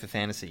is great for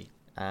fantasy.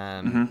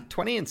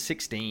 20 and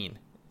 16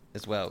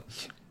 as well.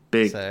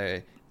 Big.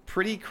 So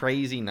pretty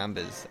crazy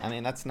numbers. I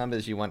mean, that's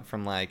numbers you want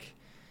from a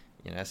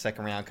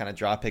second round kind of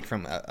draft pick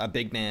from a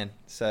big man.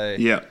 So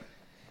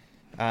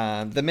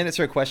the minutes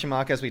are a question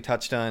mark, as we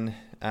touched on.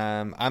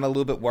 I'm a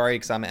little bit worried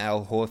because I'm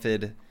Al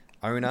Horford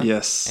owner. And I'm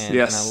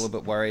a little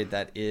bit worried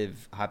that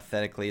if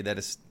hypothetically they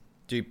just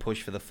do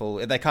push for the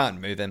full, they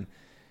can't move him.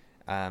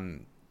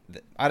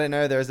 I don't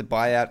know. There is a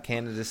buyout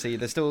candidacy.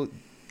 There's still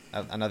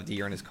another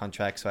year in his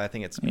contract, so I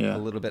think it's a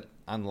little bit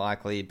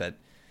unlikely. But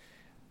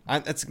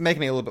it's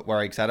making me a little bit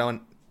worried because I don't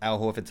want Al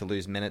Horford to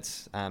lose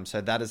minutes.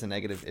 So that is a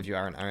negative if you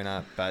are an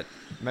owner. But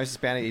Moses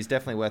Brown is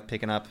definitely worth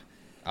picking up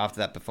after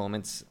that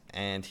performance,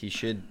 and he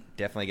should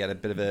definitely get a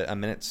bit of a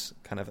minutes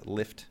kind of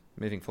lift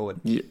moving forward.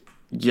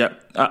 Yeah,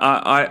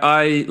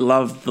 I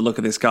love the look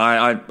of this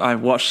guy. I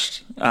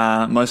watched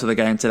most of the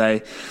game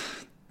today.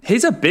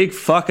 He's a big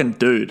fucking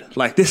dude.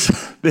 Like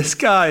this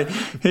guy,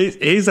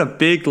 he's a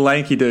big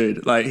lanky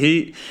dude. Like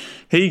he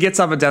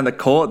gets up and down the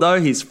court though.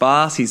 He's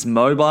fast. He's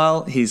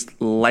mobile. He's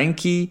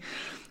lanky.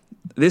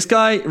 This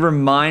guy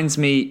reminds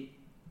me,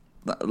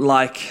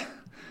 like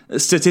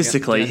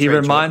statistically, he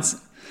reminds.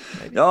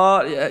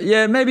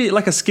 Maybe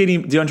like a skinny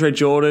DeAndre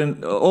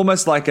Jordan,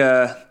 almost like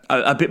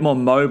a bit more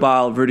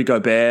mobile Rudy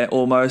Gobert,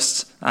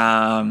 almost.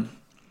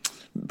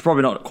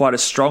 Probably not quite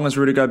as strong as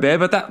Rudy Gobert,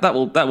 but that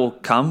will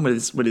come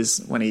with his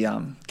when he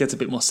gets a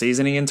bit more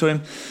seasoning into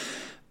him.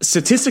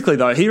 Statistically,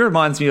 though, he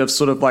reminds me of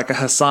sort of like a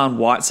Hassan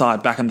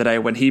Whiteside back in the day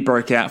when he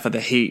broke out for the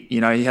Heat. He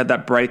had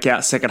that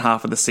breakout second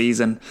half of the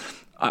season.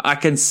 I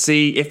can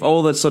see if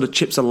all the sort of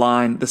chips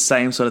align, the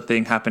same sort of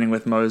thing happening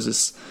with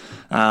Moses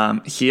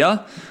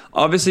here.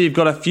 Obviously, you've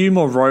got a few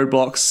more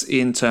roadblocks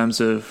in terms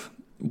of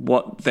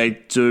what they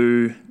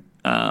do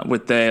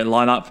with their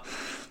lineup.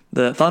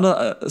 The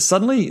Thunder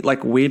suddenly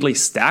like weirdly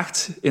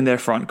stacked in their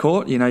front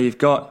court. You've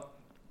got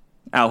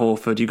Al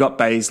Horford, you've got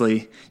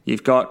Bazley,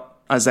 you've got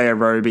Isaiah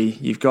Roby,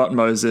 you've got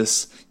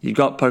Moses, you've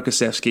got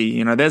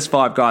Pokusevski. There's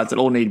 5 guys that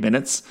all need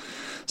minutes.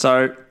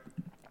 So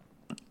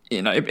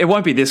it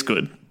won't be this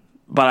good.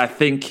 But I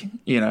think,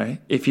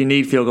 if you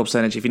need field goal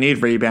percentage, if you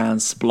need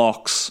rebounds,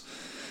 blocks,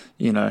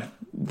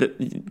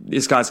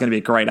 this guy's going to be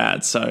a great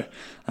ad. So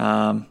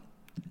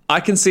I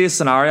can see a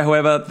scenario,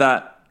 however,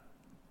 that,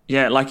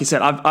 like you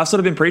said, I've sort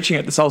of been preaching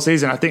it this whole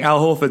season. I think Al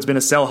Horford's been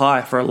a sell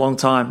high for a long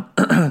time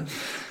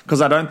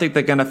because I don't think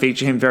they're going to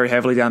feature him very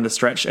heavily down the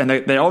stretch. And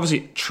they're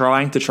obviously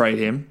trying to trade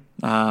him.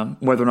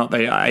 Whether or not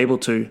they are able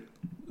to,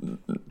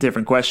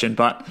 different question.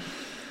 But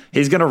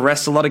he's going to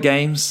rest a lot of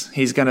games.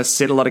 He's going to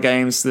sit a lot of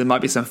games. There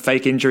might be some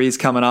fake injuries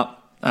coming up.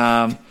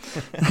 And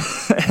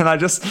I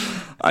just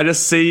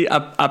see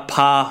a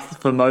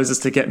path for Moses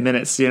to get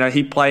minutes.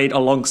 He played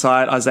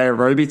alongside Isaiah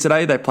Roby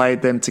today. They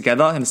played them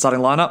together in the starting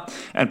lineup,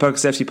 and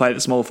Pokusevski played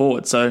at small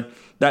forward. So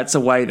that's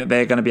a way that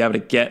they're going to be able to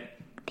get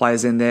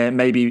players in there.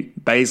 Maybe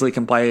Baisley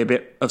can play a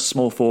bit of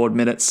small forward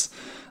minutes.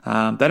 They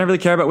don't really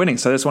care about winning,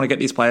 so they just want to get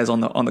these players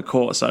on the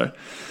court. So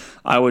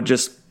I would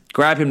just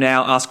grab him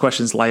now, ask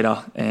questions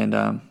later,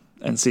 and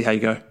see how you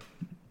go.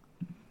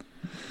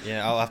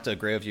 Yeah, I'll have to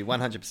agree with you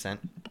 100%.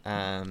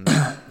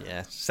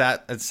 It's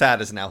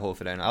sad as an Al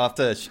Horford owner. I'll have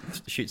to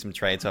shoot some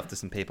trades after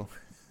some people.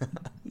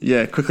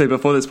 Yeah, quickly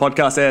before this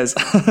podcast airs.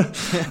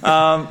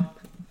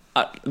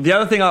 The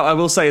other thing I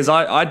will say is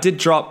I did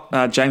drop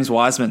James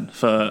Wiseman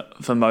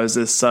for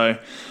Moses, so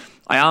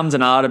I armed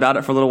and ahed about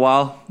it for a little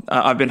while.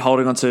 I've been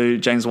holding on to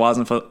James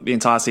Wiseman for the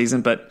entire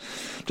season, but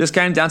just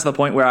came down to the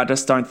point where I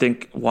just don't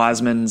think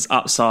Wiseman's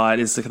upside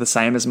is the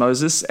same as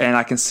Moses, and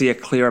I can see a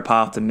clearer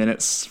path to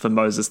minutes for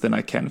Moses than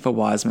I can for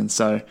Wiseman.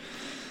 So,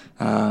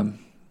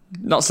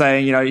 not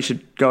saying you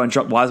should go and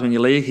drop Wiseman in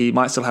your league. He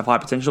might still have high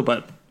potential,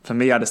 but for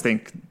me, I just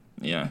think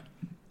he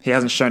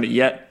hasn't shown it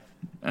yet,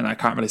 and I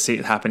can't really see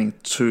it happening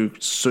too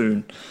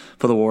soon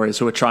for the Warriors,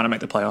 who are trying to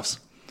make the playoffs.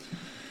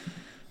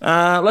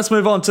 Let's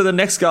move on to the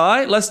next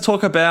guy. Let's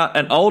talk about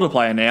an older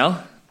player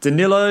now,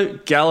 Danilo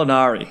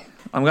Gallinari.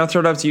 I'm going to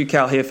throw it over to you,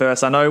 Cal, here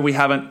first. I know we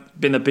haven't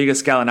been the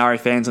biggest Gallinari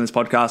fans on this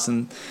podcast,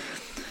 and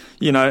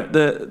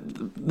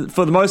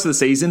for the most of the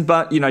season,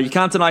 but you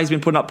can't deny he's been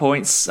putting up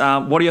points.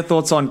 What are your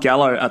thoughts on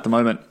Gallo at the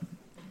moment?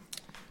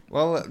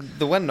 Well,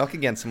 the one knock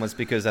against him was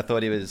because I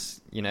thought he was,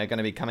 going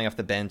to be coming off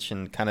the bench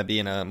and kind of be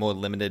in a more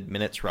limited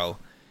minutes role.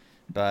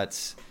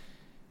 But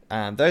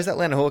those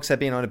Atlanta Hawks have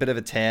been on a bit of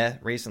a tear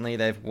recently.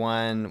 They've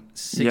won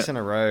 6 in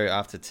a row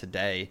after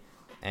today,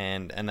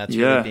 and that's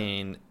really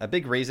been a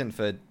big reason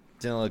for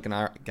Danilo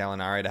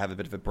Gallinari to have a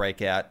bit of a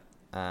breakout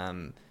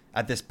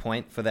at this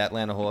point for the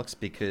Atlanta Hawks,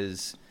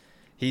 because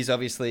he's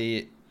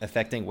obviously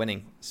affecting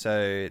winning.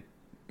 So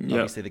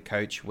obviously the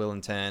coach will in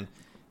turn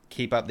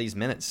keep up these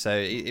minutes. So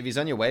if he's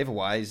on your waiver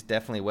wire, he's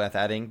definitely worth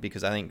adding,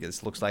 because I think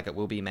this looks like it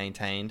will be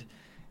maintained.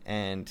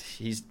 And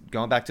he's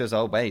going back to his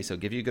old ways. He'll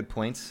give you good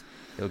points.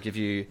 He'll give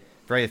you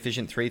very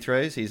efficient free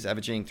throws. He's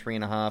averaging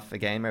 3.5 a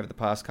game over the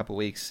past couple of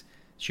weeks,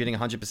 shooting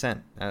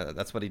 100%.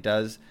 That's what he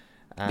does.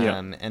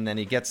 And then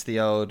he gets the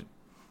old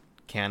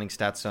counting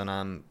stats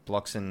on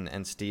blocks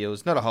and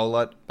steals. Not a whole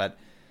lot, but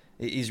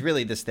he's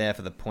really just there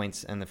for the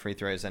points and the free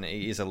throws, and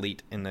he is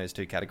elite in those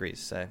two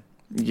categories. So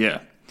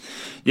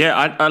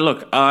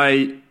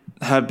I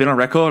have been on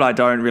record. I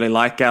don't really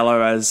like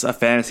Gallo as a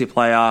fantasy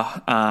player.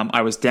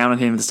 I was down on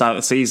him at the start of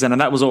the season, and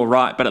that was all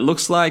right. But it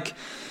looks like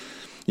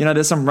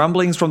there's some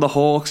rumblings from the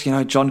Hawks.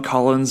 John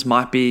Collins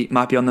might be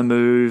on the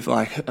move.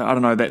 Like, I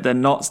don't know, they're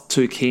not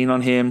too keen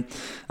on him.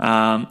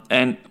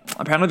 And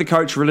apparently the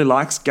coach really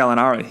likes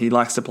Gallinari. He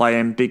likes to play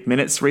in big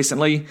minutes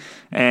recently,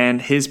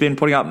 and he's been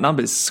putting up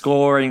numbers,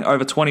 scoring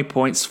over 20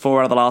 points 4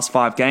 out of the last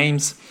 5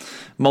 games.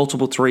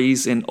 Multiple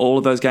threes in all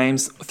of those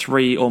games,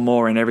 3 or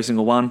more in every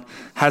single one.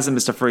 Hasn't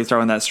missed a free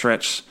throw in that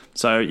stretch.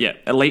 So,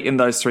 elite in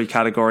those 3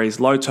 categories.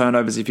 Low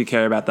turnovers if you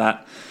care about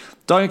that.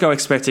 Don't go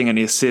expecting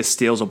any assists,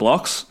 steals, or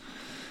blocks.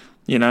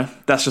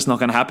 That's just not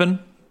going to happen.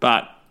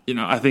 But,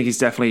 I think he's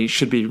definitely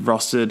should be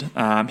rostered.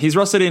 He's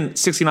rostered in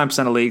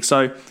 69% of leagues,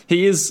 so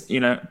he is,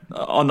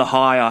 on the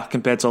higher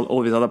compared to all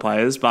of his other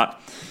players. But,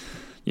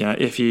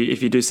 if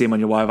you do see him on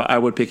your waiver, I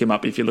would pick him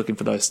up if you're looking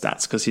for those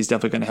stats, because he's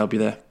definitely going to help you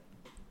there.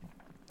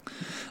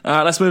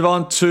 Let's move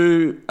on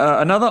to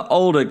another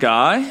older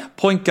guy,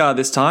 point guard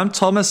this time,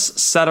 Thomas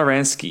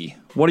Satoransky.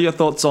 What are your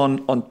thoughts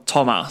on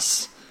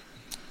Thomas?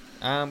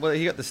 Well,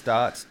 he got the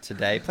start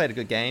today, played a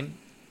good game.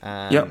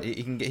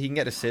 He can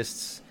get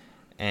assists,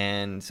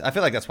 and I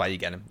feel like that's why you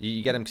get him.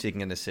 You get him because he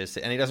can get assists,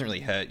 and he doesn't really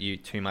hurt you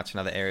too much in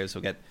other areas.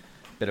 He'll get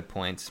a bit of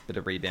points, a bit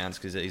of rebounds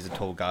because he's a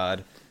tall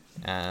guard.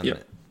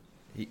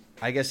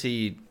 I guess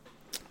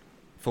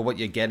for what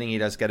you're getting, he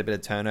does get a bit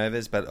of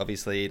turnovers, but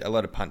obviously a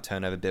lot of punt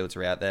turnover builds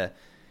are out there.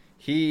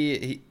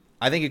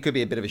 I think it could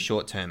be a bit of a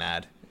short-term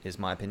ad, is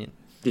my opinion.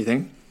 Do you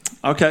think?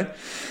 Okay.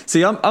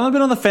 See, I'm a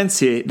bit on the fence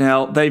here.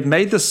 Now, they've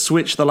made the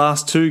switch the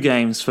last 2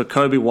 games for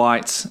Kobe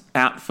White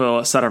out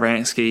for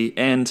Satoransky,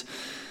 and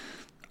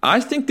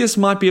I think this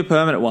might be a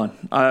permanent one.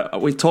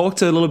 We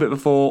talked a little bit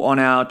before on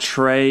our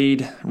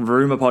trade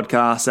rumor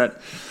podcast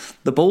that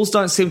the Bulls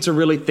don't seem to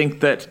really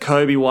think that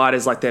Kobe White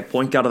is like their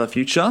point guard of the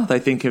future. They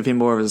think of him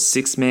more as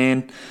a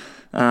 6-man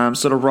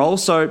sort of role.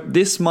 So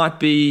this might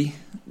be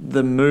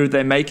the move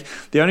they make.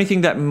 The only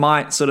thing that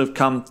might sort of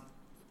come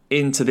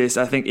into this,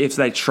 I think, if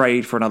they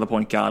trade for another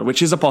point guard,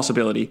 which is a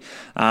possibility.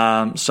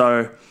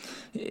 So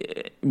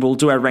we'll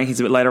do our rankings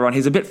a bit later on.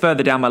 He's a bit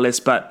further down my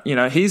list, but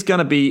he's going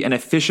to be an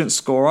efficient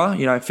scorer.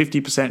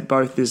 50%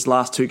 both his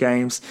last 2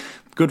 games.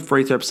 Good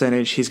free throw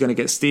percentage. He's going to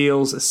get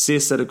steals,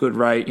 assists at a good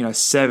rate.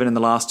 7 in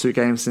the last 2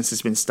 games since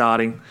he's been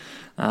starting.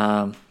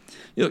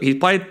 He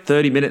played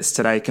 30 minutes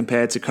today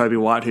compared to Kobe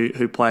White,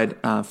 who played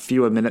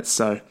fewer minutes.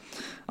 So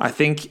I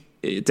think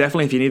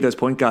definitely if you need those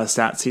point guard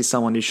stats, he's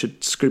someone you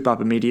should scoop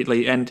up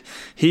immediately. And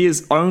he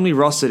is only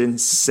rostered in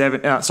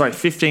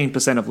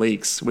 15% of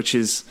leagues, which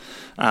is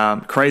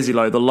crazy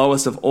low, the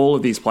lowest of all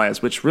of these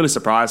players, which really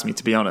surprised me,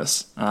 to be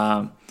honest.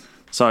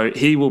 So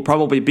he will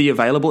probably be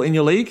available in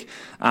your league.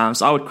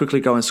 So I would quickly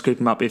go and scoop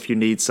him up if you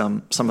need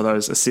some of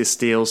those assist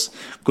steals,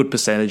 good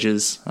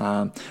percentages.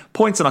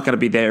 Points are not going to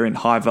be there in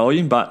high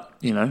volume, but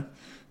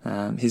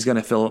he's going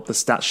to fill up the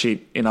stat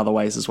sheet in other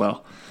ways as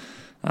well.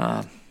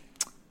 So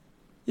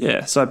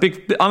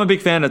I'm a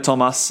big fan of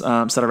Tomas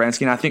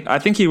Satoransky, and I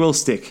think he will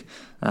stick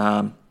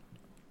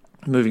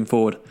moving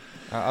forward.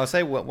 I'll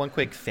say one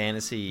quick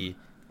fantasy,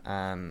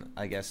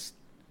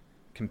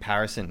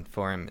 comparison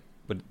for him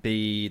would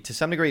be to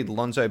some degree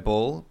Lonzo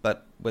Ball,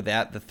 but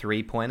without the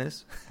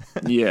 3-pointers.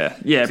 Yeah,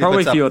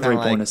 probably fewer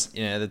 3-pointers.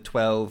 The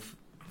 12,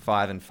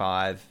 5, and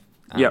 5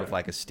 with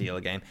like a steal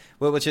a game,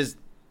 which is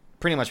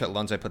pretty much what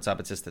Lonzo puts up.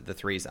 It's just that the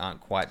threes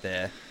aren't quite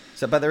there.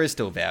 So, but there is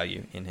still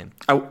value in him.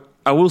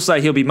 I will say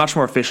he'll be much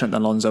more efficient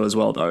than Lonzo as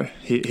well, though.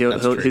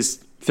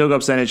 His field goal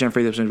percentage and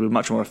free throw percentage will be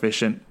much more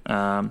efficient,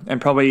 and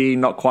probably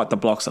not quite the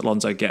blocks that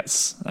Lonzo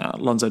gets.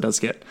 Lonzo does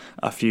get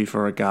a few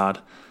for a guard.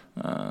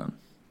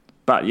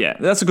 But yeah,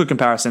 that's a good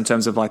comparison in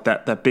terms of like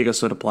that bigger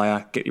sort of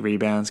player. Get your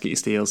rebounds, get your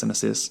steals and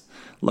assists,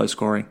 low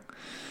scoring.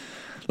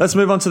 Let's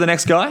move on to the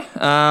next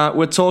guy.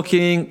 We're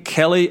talking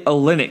Kelly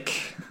Olynyk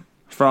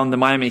from the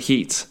Miami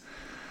Heat.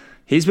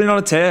 He's been on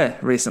a tear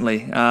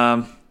recently.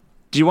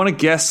 Do you want to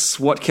guess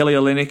what Kelly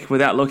Olynyk,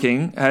 without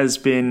looking, has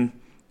been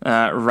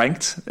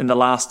ranked in the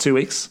last 2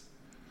 weeks?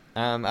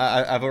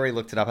 I've already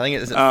looked it up. I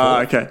think it's at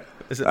 4th. Okay.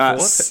 Is it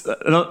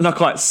 4th? Not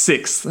quite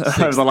 6th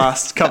over the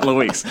last couple of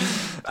weeks.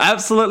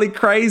 Absolutely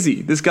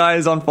crazy. This guy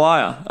is on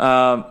fire.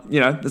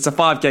 It's a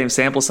 5-game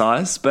sample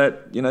size,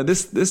 but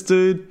this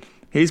dude,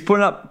 he's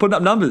putting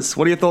up numbers.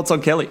 What are your thoughts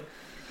on Kelly?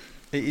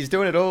 He's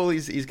doing it all.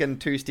 He's getting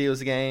 2 steals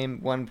a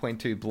game,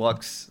 1.2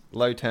 blocks,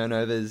 low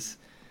turnovers.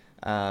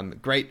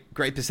 Great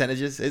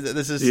percentages.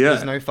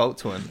 There's no fault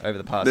to him over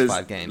the past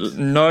 5 games.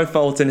 No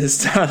fault in his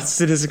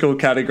statistical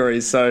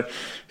categories. So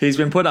he's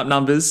been putting up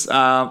numbers.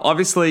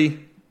 Obviously,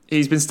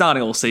 he's been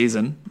starting all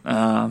season,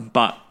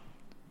 but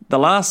the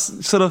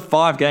last sort of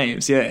 5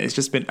 games, it's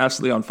just been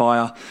absolutely on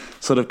fire,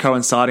 sort of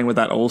coinciding with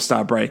that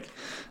All-Star break.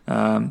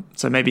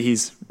 So maybe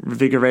he's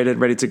revigorated,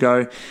 ready to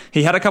go.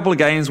 He had a couple of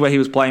games where he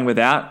was playing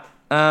without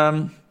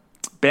Bam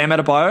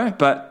Adebayo,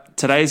 but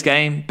today's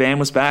game, Bam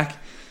was back.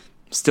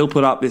 Still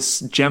put up this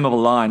gem of a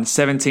line,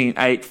 17,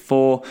 8,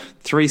 4,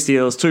 3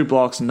 steals, 2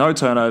 blocks, no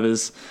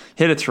turnovers,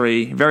 hit a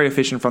 3, very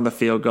efficient from the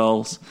field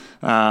goals.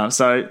 I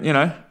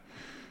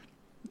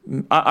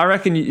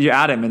reckon you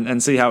add him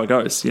and see how it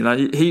goes.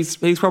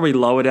 He's probably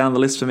lower down the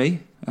list for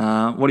me.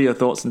 What are your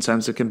thoughts in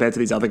terms of compared to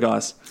these other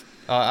guys?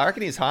 I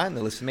reckon he's high on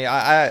the list for me.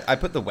 I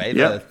put the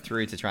waiver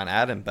through to try and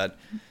add him, but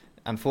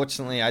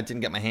unfortunately I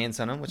didn't get my hands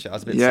on him, which I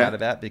was a bit sad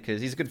about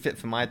because he's a good fit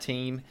for my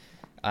team.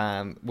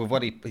 With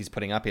what he's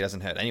putting up, he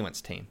doesn't hurt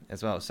anyone's team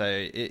as well.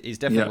 So he's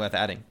definitely worth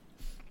adding.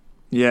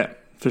 Yeah,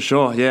 for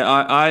sure. Yeah,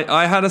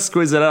 I had a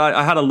squeeze at it.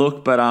 I had a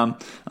look, but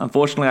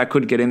unfortunately I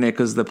couldn't get in there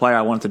because the player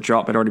I wanted to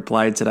drop had already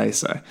played today.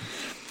 So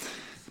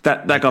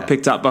that got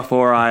picked up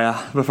before I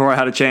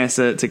had a chance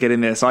to get in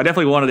there. So I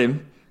definitely wanted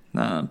him.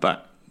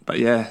 But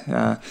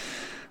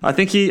I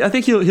think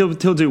he'll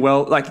do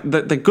well. Like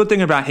the good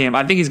thing about him,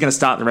 I think he's going to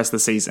start the rest of the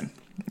season.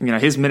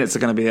 His minutes are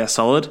going to be there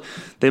solid.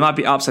 There might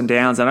be ups and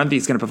downs. I don't think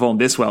he's going to perform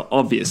this well,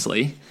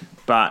 obviously,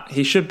 but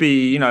he should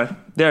be,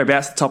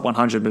 thereabouts the top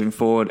 100 moving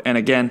forward. And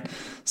again,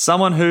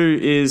 someone who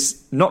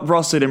is not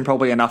rostered in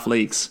probably enough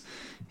leagues.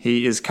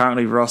 He is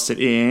currently rostered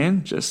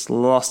in, just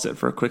lost it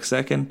for a quick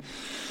second,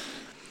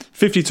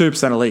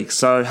 52% of leagues.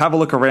 So have a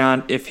look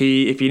around. If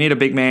you need a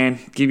big man,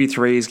 give you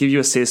threes, give you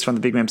assists from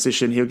the big man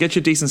position, he'll get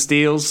you decent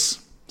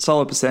steals,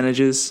 solid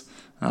percentages,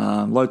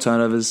 low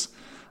turnovers.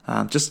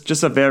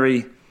 Just a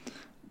very,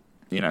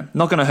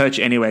 not going to hurt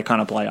you anywhere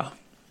kind of player.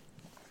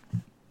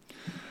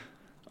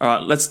 All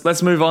right,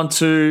 let's move on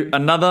to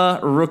another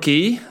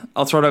rookie.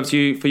 I'll throw it over to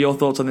you for your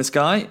thoughts on this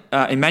guy.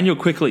 Immanuel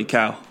Quickley,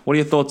 Cal. What are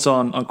your thoughts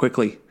on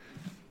Quickley?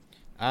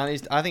 I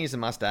think he's a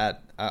must-add.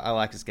 I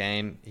like his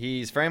game.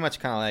 He's very much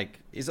kind of like...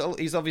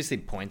 He's obviously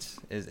points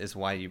is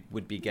why you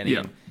would be getting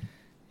him.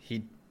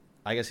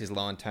 I guess he's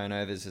low on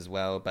turnovers as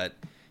well, but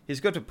he's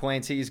good for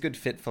points. He's good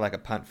fit for like a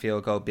punt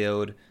field goal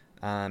build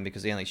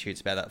because he only shoots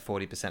about that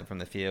 40% from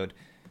the field.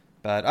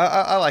 But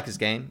I like his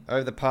game.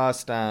 Over the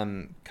past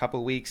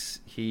couple of weeks,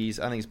 he's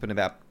putting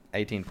about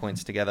 18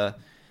 points together.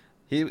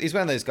 he's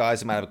one of those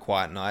guys who might have a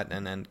quiet night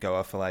and then go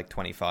off for like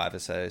 25 or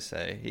so.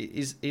 So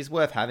he's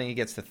worth having. He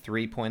gets the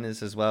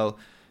 3-pointers as well.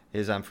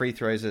 His free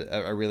throws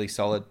are really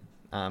solid.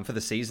 For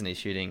the season, he's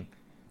shooting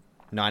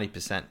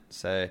 90%.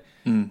 So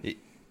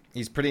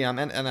he's pretty and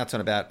that's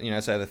on about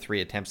it's over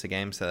 3 attempts a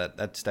game. So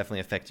that's definitely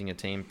affecting your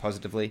team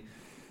positively.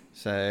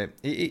 So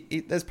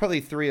there's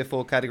probably 3 or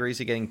 4 categories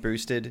you're getting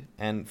boosted,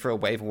 and for a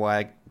waiver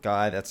wire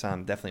guy, that's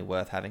definitely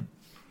worth having.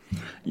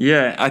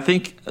 Yeah, I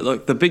think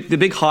look the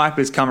big hype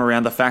has come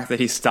around the fact that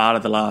he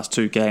started the last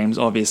 2 games.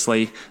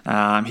 Obviously,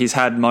 he's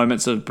had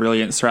moments of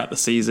brilliance throughout the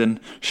season,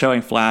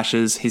 showing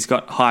flashes. He's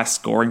got high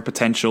scoring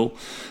potential.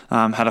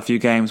 Had a few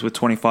games with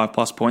 25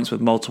 plus points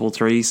with multiple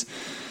threes.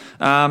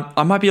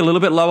 I might be a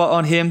little bit lower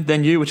on him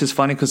than you, which is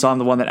funny because I'm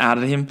the one that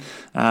added him.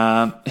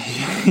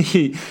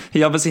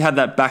 He obviously had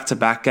that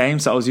back-to-back game,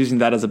 so I was using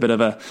that as a bit of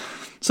a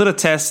sort of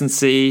test and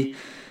see.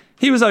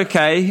 He was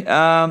okay.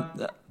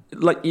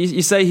 Like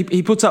you say,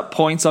 he puts up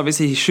points.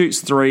 Obviously, he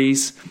shoots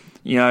threes.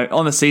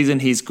 On the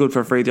season, he's good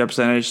for free throw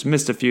percentage.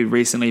 Missed a few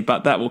recently,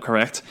 but that will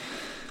correct.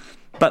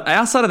 But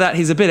outside of that,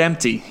 he's a bit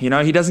empty.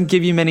 He doesn't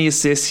give you many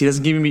assists. He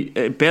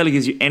doesn't barely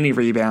gives you any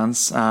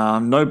rebounds.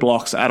 No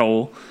blocks at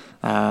all.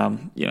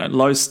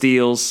 Low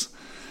steals.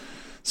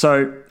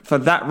 So for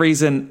that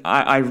reason,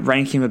 I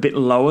rank him a bit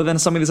lower than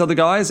some of these other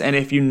guys. And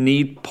if you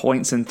need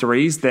points and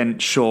threes, then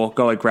sure,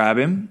 go and grab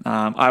him.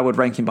 I would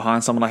rank him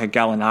behind someone like a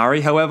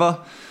Gallinari, however.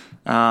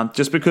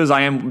 Just because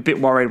I am a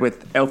bit worried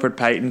with Elfrid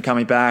Payton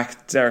coming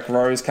back, Derrick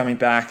Rose coming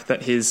back,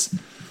 that his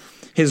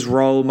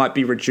role might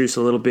be reduced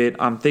a little bit.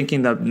 I'm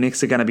thinking the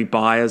Knicks are going to be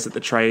buyers at the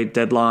trade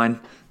deadline.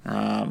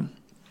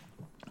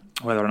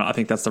 Whether or not I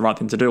think that's the right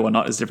thing to do or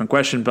not is a different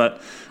question,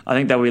 but I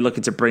think they'll be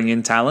looking to bring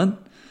in talent.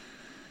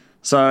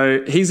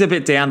 So he's a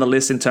bit down the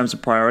list in terms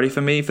of priority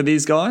for me for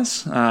these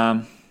guys.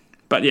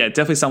 But yeah,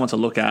 definitely someone to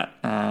look at.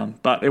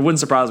 But it wouldn't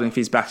surprise me if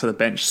he's back to the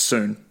bench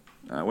soon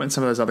when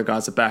some of those other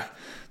guys are back.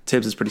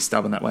 Tibbs is pretty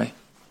stubborn that way.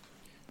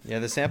 Yeah,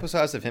 the sample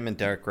size of him and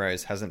Derrick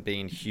Rose hasn't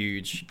been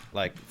huge,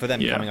 like for them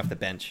coming off the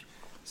bench.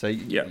 So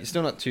you're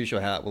still not too sure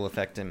how it will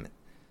affect him,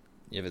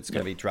 if it's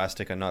going to be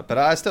drastic or not. But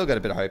I still got a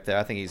bit of hope there.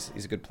 I think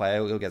he's a good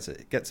player. He'll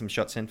get some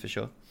shots in for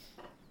sure.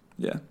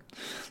 Yeah.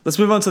 Let's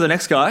move on to the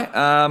next guy,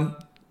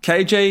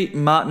 KJ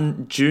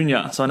Martin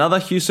Jr. So another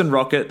Houston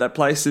Rocket. That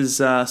place is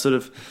sort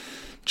of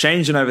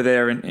changing over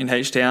there in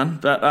H-Town.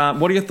 But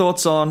what are your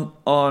thoughts on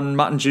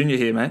Martin Jr.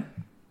 here, mate?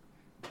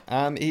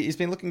 He's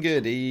been looking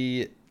good.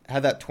 He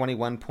had that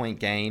 21-point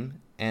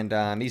game,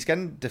 and he's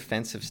getting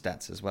defensive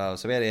stats as well.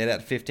 So he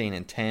had 15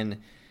 and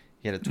 10.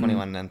 He had a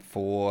 21 and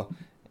 4.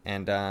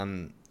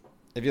 And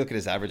if you look at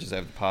his averages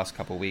over the past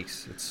couple of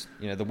weeks, it's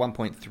the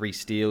 1.3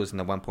 steals and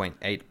the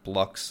 1.8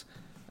 blocks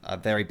are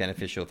very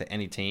beneficial to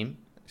any team,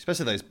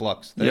 especially those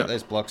blocks.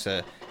 Those blocks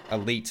are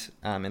elite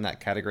in that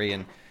category,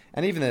 and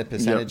even the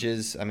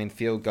percentages. I mean,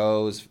 field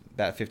goals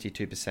about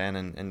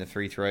 52%, and the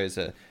free throws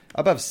are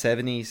above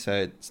 70, so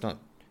it's not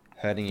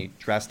hurting you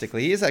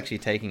drastically. He is actually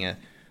taking a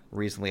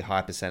reasonably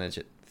high percentage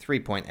at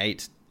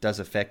 3.8. Does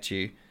affect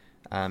you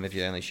if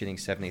you're only shooting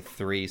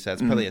 73, so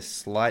it's probably a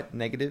slight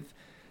negative.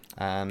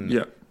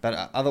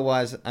 But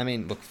otherwise, I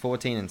mean, look,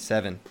 14 and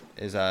 7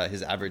 is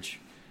his average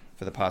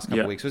for the past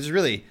couple of weeks, which is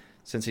really,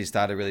 since he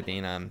started really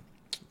being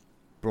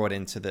brought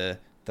into the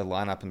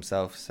lineup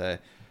himself. So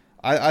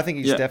I think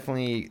he's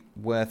definitely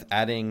worth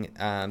adding.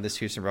 This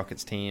Houston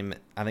Rockets team,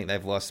 I think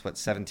they've lost,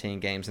 17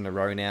 games in a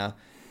row now.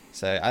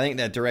 So I think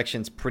their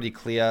direction's pretty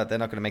clear. They're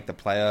not going to make the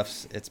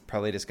playoffs. It's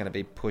probably just going to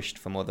be pushed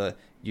for more the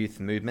youth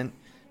movement.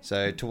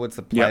 So towards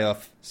the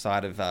playoff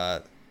side of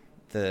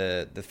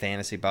the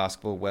fantasy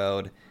basketball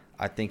world,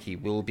 I think he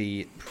will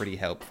be pretty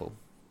helpful.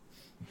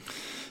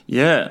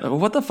 Yeah,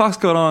 what the fuck's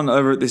going on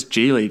over at this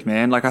G League,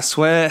 man? Like, I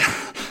swear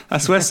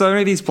so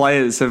many of these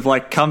players have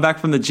come back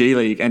from the G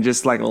League and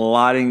just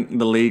lighting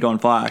the league on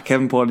fire.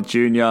 Kevin Porter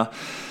Jr.,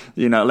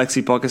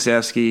 Alexei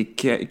Pokusevski,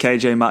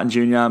 KJ Martin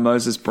Jr.,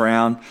 Moses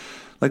Brown.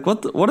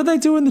 What do they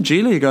do in the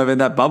G League over in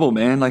that bubble,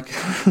 man?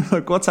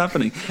 What's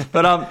happening?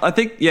 But I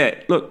think,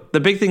 look, the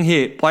big thing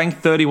here, playing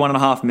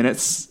 31.5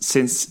 minutes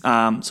since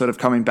sort of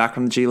coming back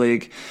from the G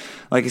League.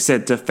 Like you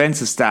said,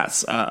 defensive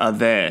stats are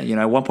there.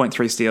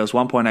 1.3 steals,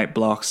 1.8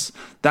 blocks.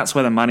 That's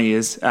where the money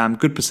is.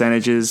 Good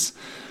percentages.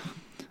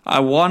 I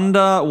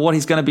wonder what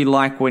he's going to be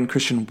like when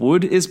Christian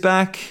Wood is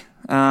back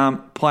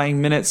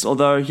playing minutes.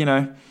 Although,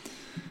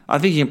 I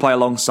think he can play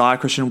alongside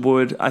Christian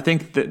Wood. I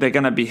think that they're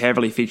going to be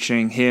heavily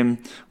featuring him,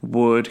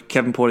 Wood,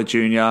 Kevin Porter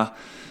Jr.,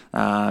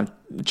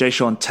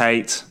 Jayshawn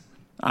Tate,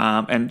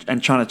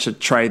 and trying to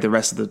trade the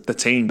rest of the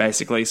team,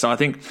 basically. So I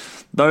think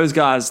those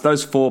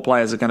 4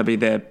 players are going to be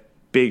their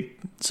big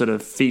sort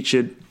of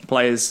featured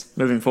players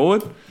moving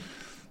forward.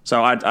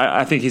 So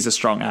I think he's a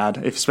strong add,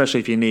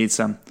 especially if you need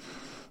some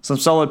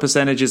solid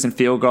percentages and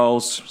field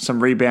goals,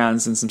 some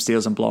rebounds and some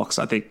steals and blocks.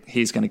 I think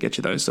he's going to get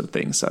you those sort of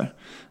things. So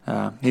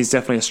he's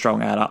definitely a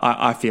strong add,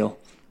 I feel.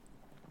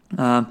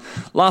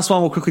 Last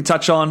one we'll quickly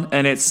touch on,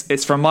 and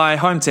it's from my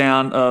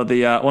hometown,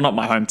 not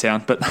my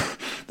hometown, but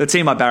the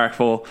team I barrack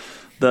for,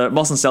 the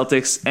Boston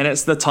Celtics, and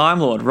it's the Time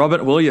Lord,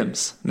 Robert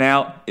Williams.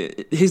 Now,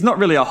 he's not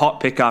really a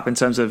hot pickup in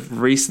terms of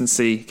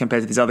recency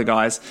compared to these other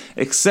guys,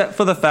 except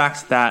for the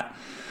fact that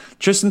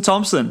Tristan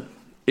Thompson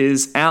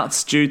is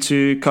out due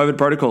to COVID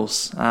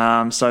protocols.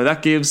 So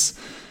that gives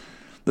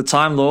the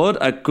Time Lord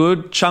a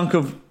good chunk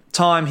of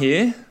time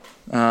here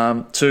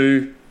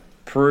to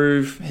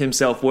prove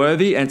himself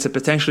worthy and to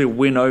potentially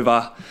win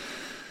over,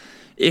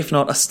 if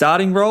not a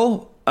starting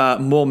role,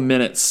 more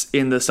minutes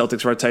in the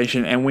Celtics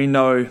rotation. And we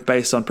know,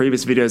 based on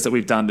previous videos that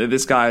we've done, that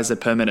this guy is a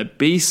permanent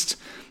beast.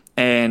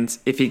 And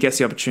if he gets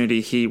the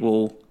opportunity, he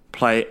will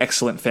play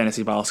excellent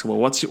fantasy basketball.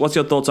 What's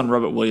your thoughts on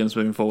Robert Williams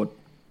moving forward?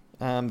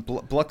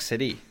 Block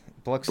City.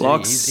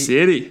 Block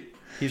City.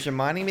 He's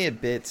reminding me a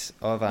bit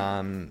of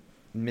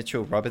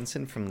Mitchell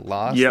Robinson from the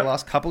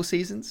last couple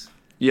seasons.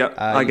 Yep,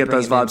 I get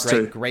those vibes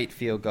too. Great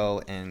field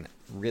goal and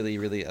really,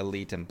 really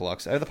elite in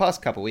blocks. Over the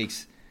past couple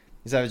weeks,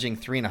 he's averaging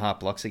 3.5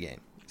 blocks a game.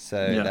 So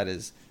that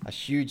is a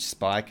huge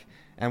spike.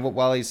 And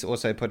while he's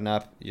also putting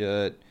up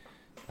your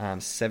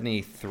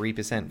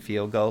 73%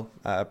 field goal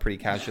pretty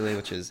casually,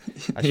 which is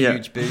a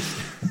huge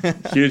boost.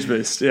 Huge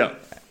boost, yeah.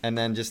 And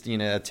then just,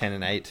 a 10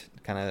 and 8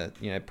 kind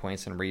of,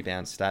 points and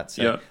rebound stats.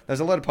 So there's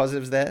a lot of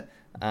positives there.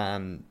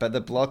 But the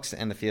blocks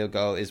and the field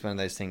goal is one of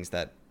those things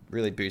that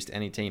really boost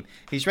any team.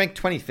 He's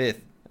ranked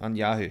 25th on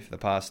Yahoo for the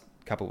past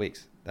couple of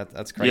weeks.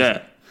 That's crazy.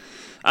 Yeah.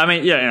 I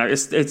mean,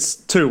 it's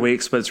 2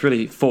 weeks, but it's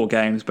really 4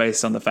 games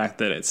based on the fact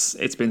that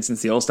it's been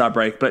since the All-Star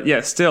break. But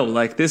yeah, still,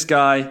 like this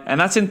guy, and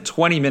that's in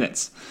 20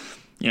 minutes.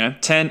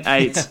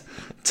 10-8,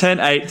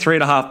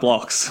 3.5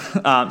 blocks,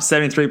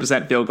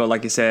 73% field goal,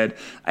 like you said,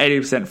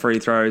 80% free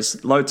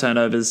throws, low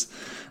turnovers.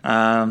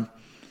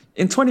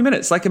 In 20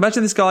 minutes, like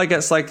imagine this guy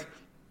gets like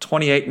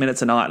 28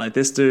 minutes a night. Like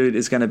this dude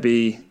is going to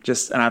be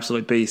just an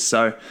absolute beast.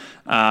 So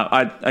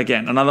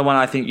another one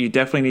I think you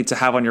definitely need to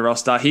have on your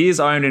roster. He is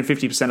owned in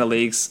 56%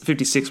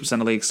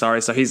 of leagues.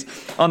 So he's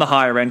on the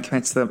higher end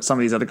compared to some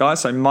of these other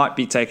guys. So he might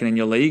be taken in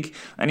your league,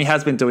 and he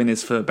has been doing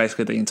this for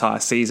basically the entire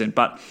season.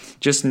 But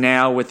just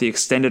now with the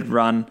extended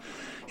run,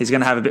 he's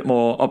going to have a bit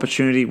more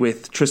opportunity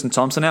with Tristan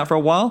Thompson out for a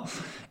while.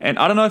 And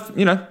I don't know if,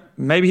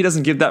 maybe he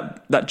doesn't give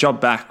that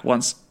job back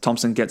once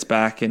Thompson gets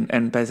back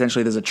and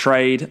potentially there's a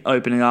trade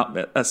opening up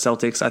at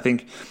Celtics. I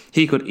think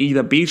he could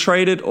either be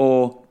traded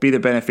or be the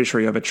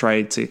beneficiary of a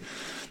trade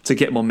to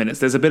get more minutes.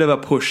 There's a bit of a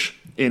push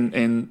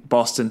in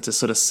Boston to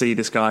sort of see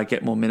this guy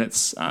get more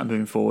minutes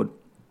moving forward.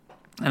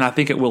 And I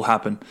think it will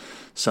happen.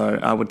 So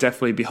I would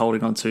definitely be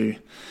holding on to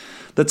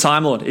the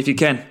Time Lord if you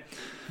can.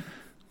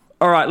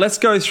 All right, let's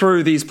go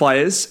through these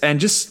players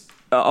and just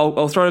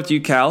I'll throw it to you,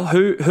 Cal.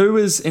 Who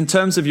is, in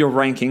terms of your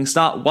ranking,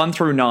 start 1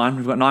 through 9,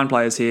 we've got 9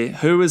 players here,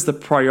 who is the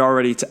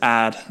priority to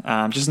add,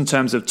 just in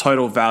terms of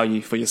total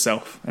value for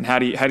yourself, and how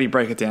do you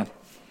break it down?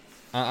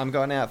 I'm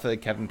going out for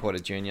Kevin Porter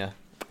Jr.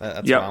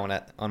 That's what I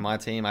want on my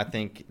team. I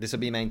think this will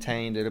be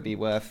maintained. It'll be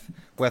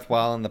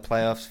worthwhile in the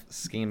playoff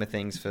scheme of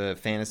things for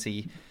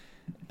fantasy.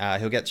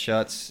 He'll get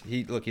shots.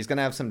 He's going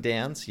to have some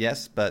downs,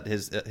 yes, but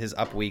his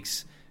up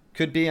weeks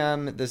could be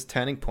this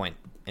turning point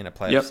in a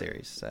playoff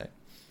series. So.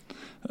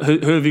 Who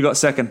have you got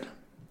second?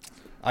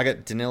 I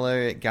got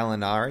Danilo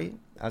Gallinari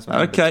as my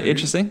number 2.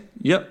 Interesting.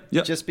 Yep.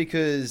 Just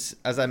because,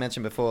 as I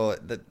mentioned before,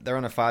 that they're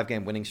on a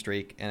 5-game winning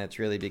streak, and it's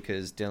really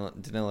because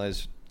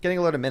Danilo's getting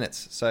a lot of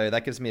minutes. So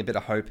that gives me a bit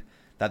of hope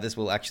that this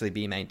will actually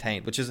be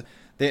maintained, which is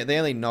the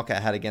only knock I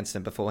had against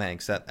him beforehand,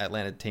 because that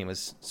Atlanta team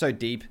was so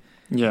deep.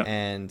 Yeah.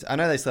 And I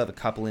know they still have a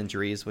couple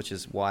injuries, which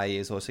is why he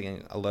is also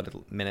getting a lot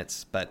of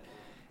minutes, but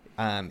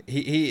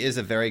he is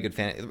a very good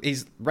fan.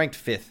 He's ranked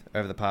 5th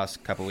over the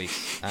past couple of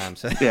weeks.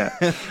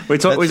 We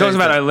talked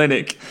about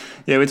Olynyk.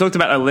 Yeah, we talked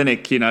about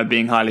Olynyk,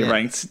 being highly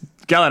ranked.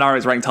 Gallinari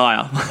is ranked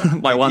higher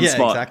by one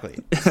spot. Exactly.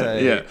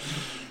 So,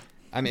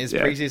 I mean, his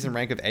preseason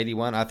rank of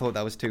 81, I thought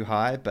that was too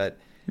high, but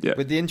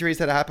with the injuries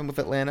that happened with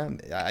Atlanta,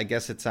 I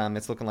guess it's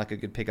looking like a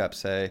good pickup.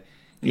 So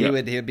he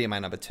would be my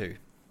number 2.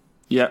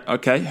 Yeah.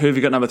 Okay. Who have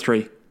you got number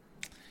 3?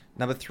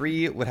 Number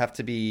 3 would have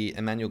to be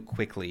Emmanuel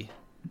Quickley.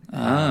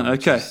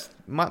 Okay.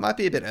 Might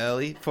be a bit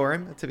early for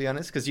him, to be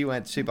honest, because you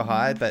went super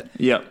high, but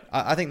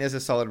I think there's a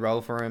solid role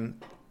for him.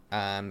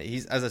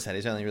 He's, as I said,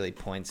 he's only really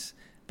points,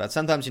 but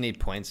sometimes you need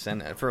points,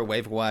 and for a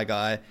waiver wire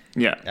guy,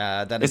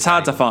 it's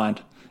hard to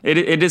find.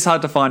 It is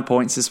hard to find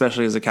points,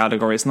 especially as a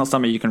category. It's not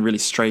something you can really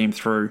stream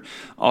through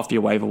off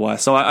your waiver wire.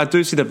 So I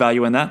do see the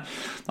value in that.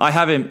 I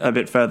have him a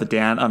bit further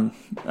down.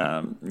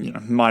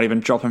 Might even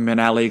drop him in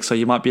our league, so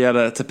you might be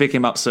able to pick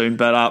him up soon.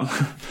 But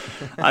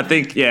I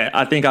think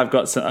I've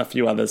got a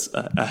few others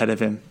ahead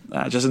of him,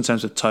 just in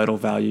terms of total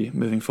value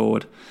moving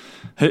forward.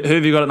 Who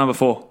have you got at number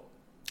 4?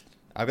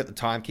 I've got the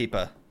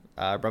timekeeper,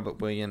 Robert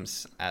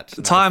Williams at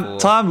Time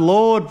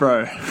Lord,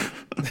 bro.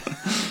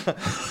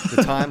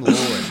 The Time Lord.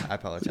 I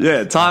apologize.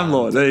 Yeah, Time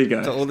Lord. There you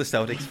go. To all the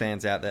Celtics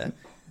fans out there.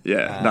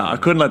 Yeah, I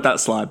couldn't let that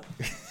slide.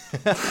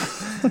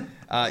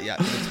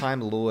 The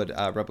Time Lord,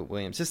 Robert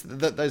Williams. Just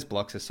those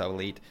blocks are so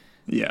elite.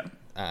 Yeah.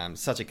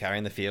 Such a carry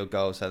in the field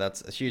goal, so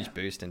that's a huge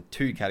boost in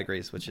 2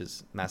 categories, which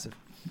is massive.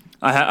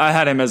 I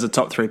had him as a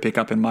top 3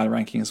 pickup in my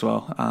ranking as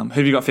well. Who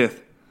have you got 5th?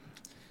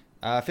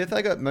 Fifth,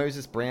 I got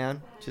Moses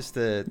Brown, just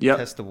to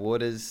test the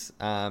waters.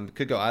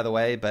 Could go either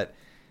way, but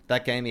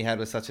that game he had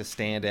was such a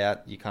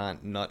standout. You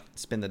can't not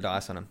spin the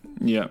dice on him.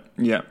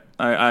 Yeah.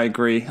 I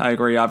agree.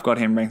 I've got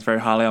him ranked very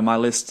highly on my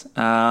list.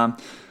 Going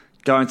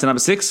to number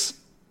 6.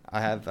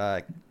 I have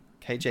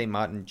KJ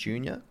Martin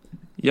Jr.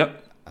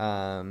 Yep.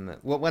 Well,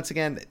 once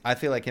again, I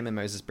feel like him and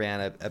Moses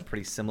Brown are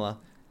pretty similar.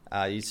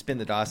 You spin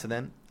the dice with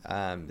them.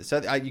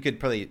 So you could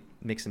probably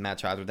mix and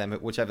match either of them,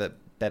 whichever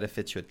better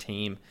fits your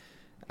team.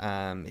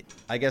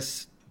 I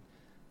guess,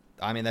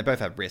 I mean, they both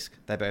have risk.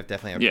 They both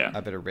definitely have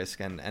a bit of risk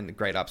and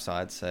great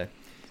upside. So,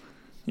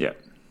 yeah.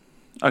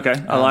 Okay,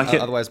 I like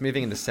it. Otherwise,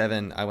 moving into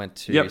 7, I went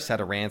to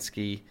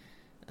Satoransky.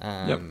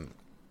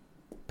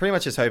 Pretty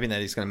much just hoping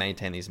that he's going to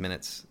maintain these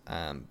minutes.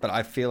 But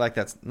I feel like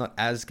that's not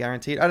as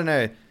guaranteed. I don't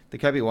know. The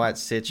Kobe White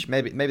sitch,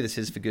 maybe this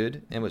is for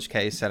good, in which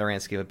case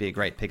Satoransky would be a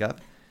great pickup.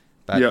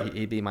 But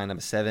he'd be my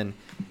number 7.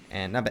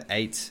 And number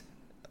 8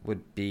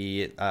 would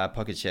be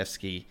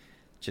Pokusevski,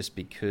 just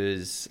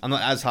because I'm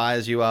not as high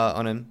as you are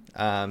on him.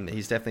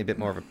 He's definitely a bit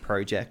more of a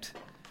project.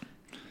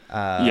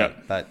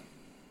 But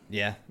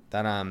yeah,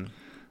 that I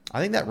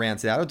think that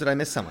rounds it out. Or did I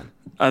miss someone?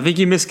 I think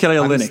you missed Kelly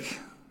Olynyk.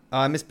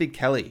 I missed Big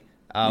Kelly.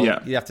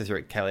 You have to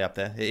throw Kelly up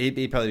there.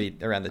 He'd probably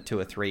be around the 2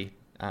 or 3.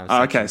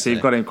 Okay, so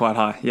you've got him quite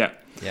high. Yeah.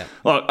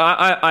 Well,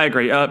 I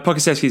agree.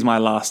 Pokusevski's my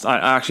last.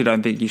 I actually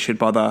don't think you should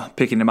bother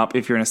picking him up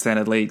if you're in a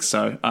standard league.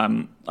 So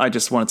I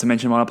just wanted to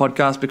mention him on a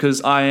podcast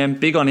because I am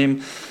big on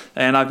him,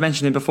 and I've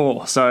mentioned him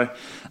before. So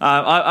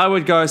I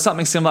would go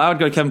something similar. I would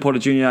go Kevin Porter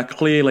Jr.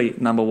 clearly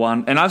number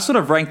 1, and I've sort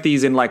of ranked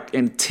these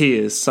in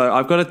tiers. So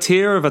I've got a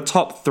tier of a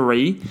top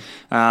 3 who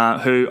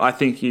I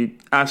think you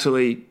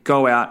absolutely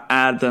go out,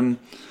 add them.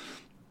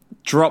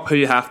 Drop who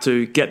you have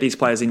to, get these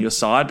players in your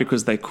side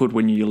because they could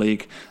win you your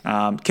league.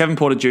 Kevin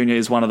Porter Jr.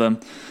 is one of them.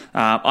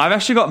 I've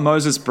actually got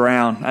Moses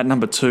Brown at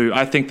number 2.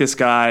 I think this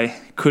guy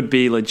could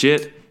be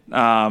legit.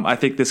 I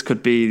think this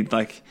could be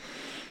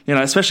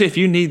especially if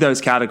you need those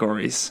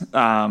categories.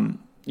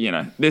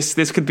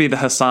 This could be the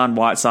Hassan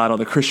Whiteside or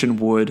the Christian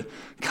Wood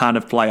kind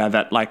of player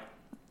that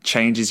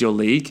changes your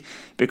league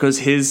because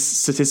his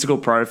statistical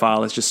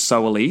profile is just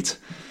so elite.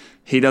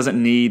 He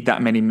doesn't need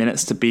that many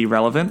minutes to be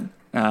relevant.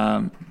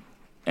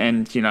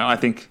 And, I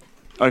think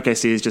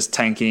OKC is just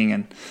tanking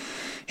and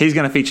he's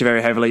going to feature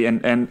very heavily.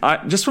 And I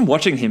just from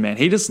watching him, man,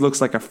 he just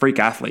looks like a freak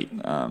athlete.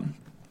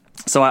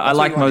 So I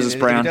like Moses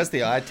Brown. He does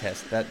the eye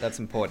test. That's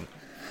important.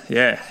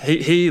 Yeah,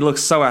 he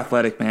looks so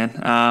athletic, man.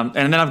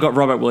 And then I've got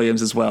Robert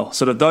Williams as well.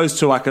 Sort of those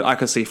two I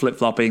could see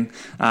flip-flopping.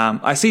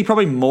 I see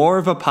probably more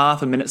of a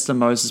path of minutes to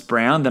Moses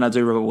Brown than I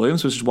do Robert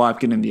Williams, which is why I've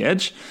given him the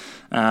edge.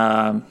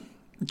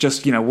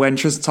 When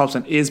Tristan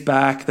Thompson is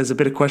back, there's a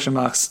bit of question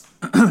marks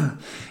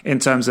in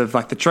terms of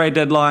the trade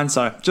deadline,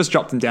 so just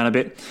dropped them down a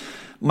bit.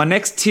 My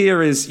next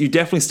tier is you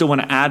definitely still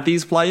want to add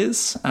these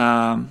players,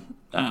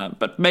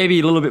 but maybe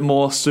a little bit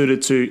more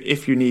suited to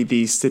if you need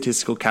these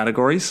statistical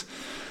categories.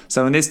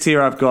 So in this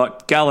tier, I've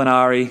got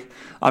Gallinari.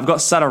 I've got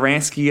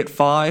Satoransky at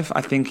 5.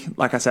 I think,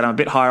 like I said, I'm a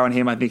bit higher on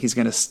him. I think he's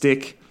going to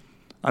stick.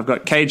 I've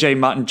got KJ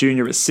Martin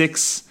Jr. at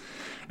 6,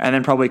 and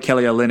then probably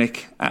Kelly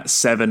Olynyk at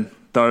 7.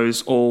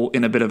 Those all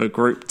in a bit of a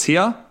group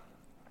tier.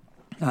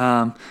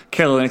 Kelly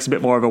Olynyk's a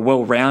bit more of a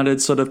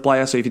well-rounded sort of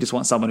player, so if you just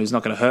want someone who's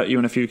not going to hurt you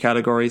in a few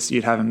categories,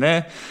 you'd have him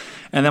there.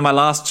 And then my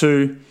last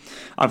 2,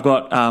 I've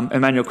got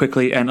Emmanuel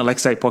Quickley and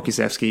Alexei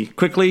Pokusevski.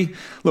 Quickley,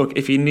 look,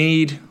 if you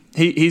need...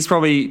 He's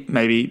probably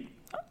maybe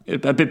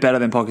a bit better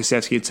than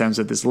Pokusevski in terms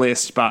of this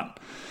list, but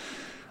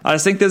I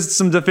just think there's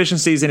some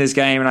deficiencies in his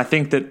game, and I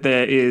think that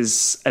there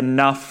is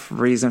enough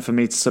reason for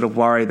me to sort of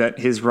worry that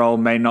his role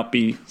may not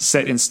be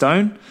set in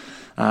stone.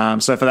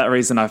 So for that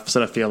reason, I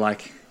sort of feel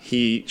like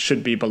he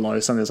should be below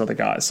some of those other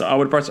guys. So I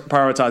would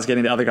prioritize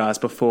getting the other guys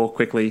before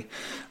Quickley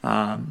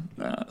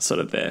sort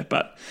of there.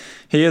 But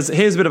he is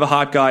a bit of a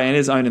hype guy and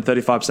is owned in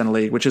 35% of the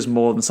league, which is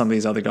more than some of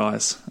these other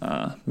guys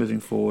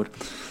moving forward.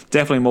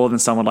 Definitely more than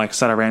someone like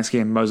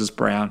Satoransky and Moses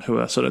Brown, who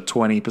are sort of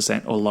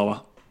 20% or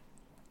lower.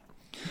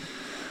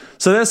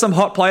 So there's some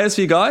hot players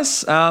for you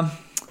guys.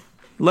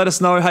 Let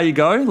us know how you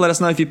go. Let us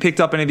know if you picked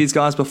up any of these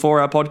guys before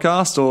our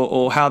podcast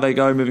or how they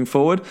go moving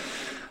forward.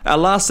 Our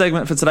last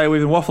segment for today,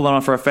 we've been waffling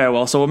on for a fair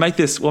while, so we'll make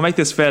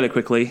this fairly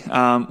quickly.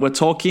 We're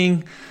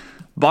talking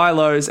buy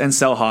lows and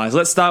sell highs.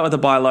 Let's start with the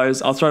buy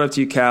lows. I'll throw it up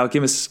to you, Cal.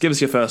 Give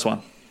us your first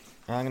one.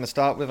 I'm going to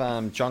start with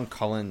John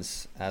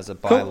Collins as a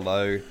buy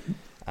low,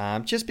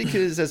 just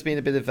because there's been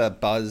a bit of a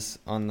buzz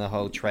on the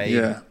whole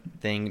trade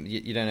thing.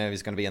 You don't know if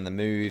he's going to be on the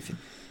move.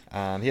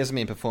 He hasn't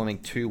been performing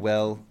too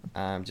well.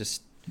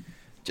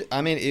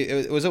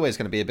 It was always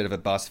going to be a bit of a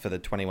bust for the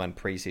 21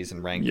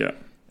 preseason rank.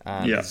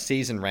 His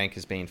season rank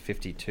has been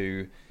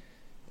 52.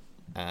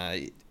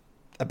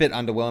 A bit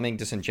underwhelming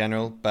just in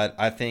general, but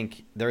I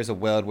think there is a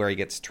world where he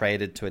gets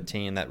traded to a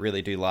team that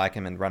really do like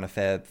him and run a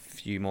fair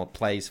few more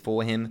plays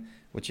for him,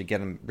 which would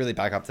get him really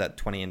back up to that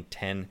 20 and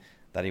 10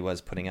 that he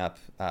was putting up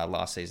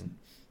last season.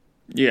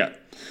 Yeah.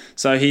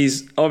 So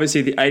he's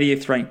obviously the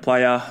 80th ranked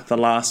player the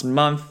last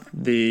month,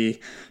 the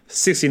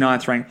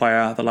 69th ranked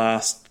player the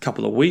last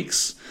couple of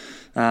weeks,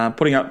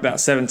 putting up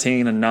about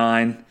 17 and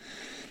 9.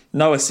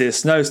 no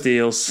assists, no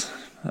steals,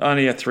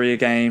 only a 3 a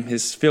game.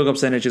 His field goal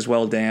percentage is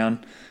well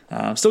down.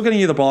 Still getting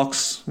you the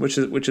box, which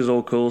is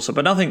all cool. So,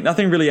 but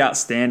nothing really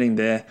outstanding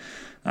there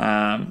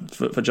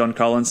for John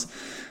Collins.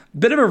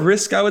 Bit of a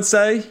risk, I would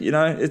say.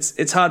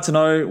 It's hard to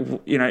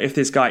know, if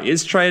this guy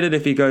is traded,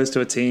 if he goes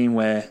to a team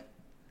where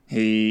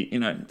he,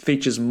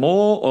 features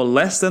more or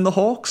less than the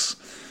Hawks.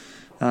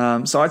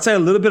 So I'd say a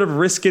little bit of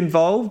risk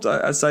involved.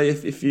 I'd say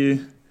if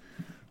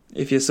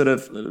you're sort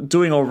of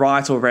doing all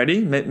right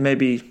already,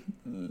 maybe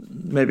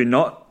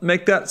not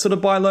make that sort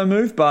of buy low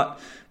move. But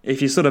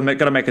if you sort of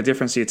got to make a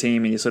difference to your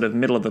team and you're sort of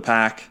middle of the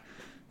pack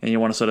and you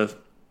want to sort of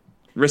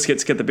risk it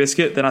to get the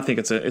biscuit, then I think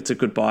it's a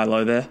good buy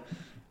low there.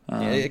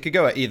 It could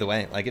go either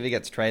way. Like if he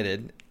gets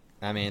traded,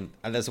 I mean,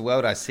 there's a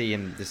world I see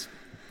in this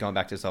going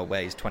back to his old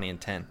ways,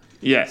 20-10.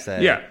 Yeah, so,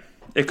 yeah,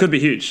 it could be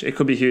huge.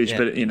 Yeah.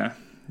 But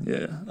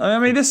yeah. I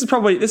mean, this is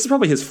probably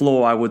his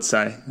flaw, I would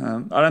say.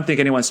 I don't think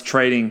anyone's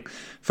trading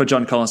for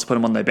John Collins to put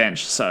him on their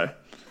bench. So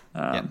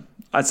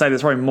I'd say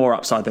there's probably more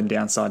upside than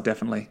downside,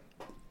 definitely.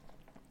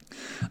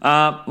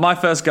 My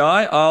first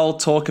guy, I'll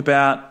talk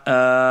about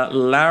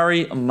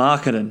Lauri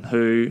Markkanen,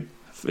 who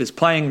is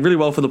playing really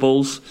well for the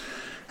Bulls.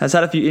 Has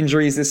had a few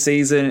injuries this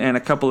season and a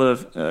couple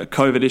of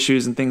COVID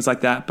issues and things like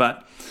that,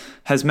 but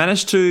has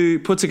managed to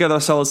put together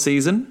a solid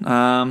season,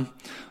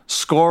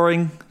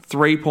 scoring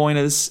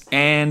 3-pointers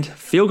and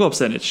field goal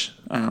percentage,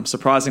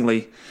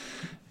 surprisingly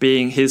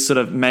being his sort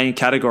of main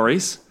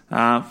categories.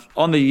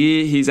 On the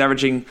year, he's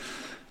averaging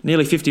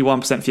nearly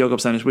 51% field goal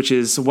percentage, which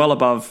is well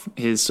above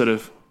his sort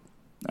of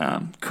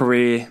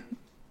career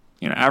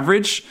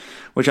average,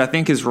 which I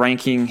think is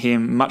ranking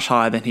him much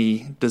higher than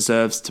he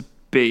deserves to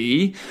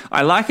be.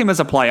 I like him as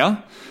a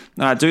player,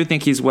 and I do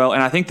think he's well,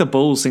 and I think the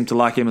Bulls seem to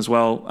like him as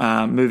well,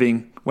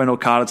 moving Wendell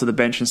Carter to the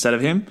bench instead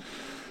of him.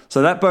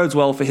 So that bodes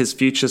well for his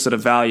future sort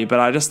of value, but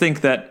I just think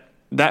that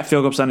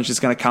field goal percentage is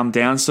going to come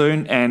down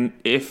soon, and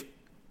if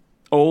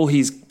all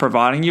he's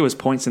providing you is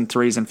points and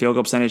threes and field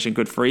goal percentage and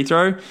good free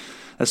throw,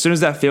 as soon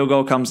as that field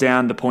goal comes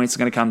down, the points are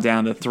going to come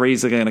down, the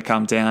threes are going to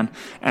come down,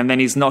 and then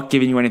he's not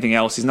giving you anything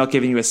else. He's not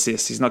giving you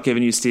assists. He's not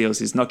giving you steals.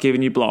 He's not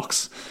giving you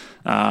blocks.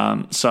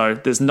 So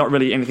there's not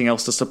really anything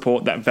else to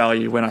support that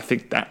value when I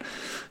think that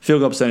field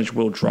goal percentage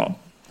will drop.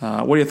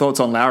 What are your thoughts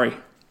on Lauri?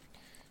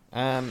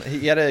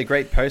 He had a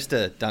great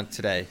poster dunk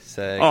today.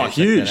 So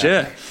huge,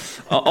 yeah.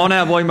 On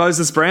our boy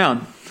Moses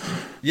Brown.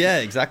 Yeah,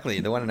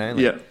 exactly. The one and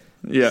only.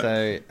 Yeah.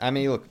 So, I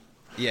mean, look,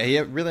 yeah, he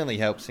really only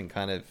helps in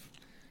kind of,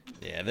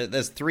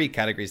 there's 3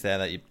 categories there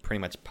that you're pretty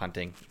much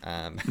punting.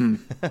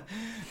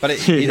 But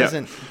he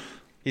doesn't,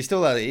 he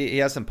still he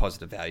has some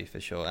positive value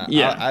for sure.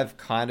 I've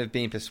kind of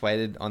been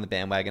persuaded on the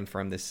bandwagon for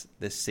him this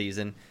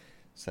season.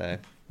 So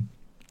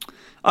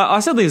I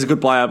still think he's a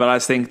good player, but I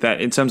think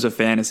that in terms of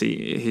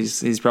fantasy,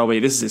 he's probably,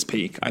 this is his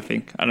peak, I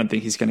think. I don't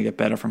think he's going to get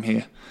better from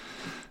here.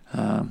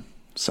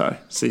 So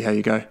see how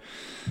you go.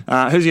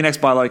 Who's your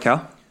next buy low,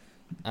 Cal?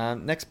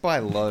 Next buy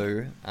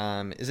low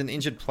is an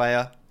injured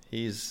player.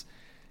 He's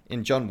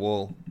in John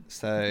Wall.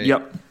 So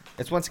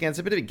it's once again, it's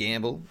a bit of a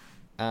gamble.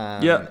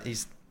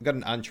 He's got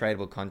an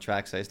untradeable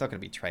contract, so he's not going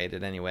to be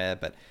traded anywhere.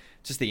 But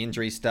just the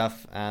injury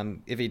stuff.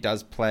 If he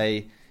does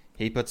play,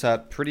 he puts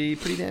up pretty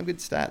damn good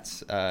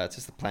stats. It's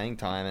just the playing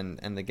time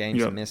and the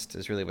games he missed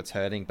is really what's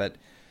hurting. But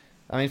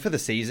I mean, for the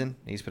season,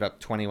 he's put up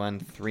 21,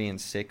 3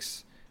 and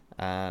 6,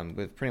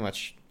 with pretty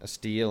much a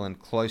steal and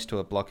close to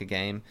a block a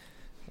game.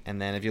 And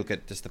then if you look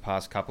at just the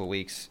past couple of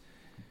weeks,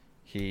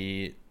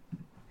 he's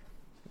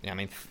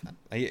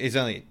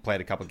only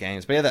played a couple of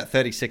games, but he had that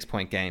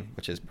 36-point game,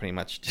 which is pretty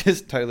much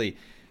just totally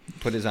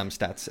put his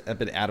stats a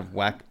bit out of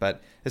whack.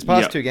 But his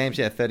past 2 games,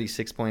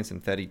 36 points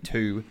and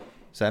 32.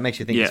 So that makes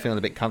you think he's feeling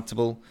a bit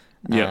comfortable.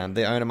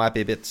 The owner might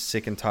be a bit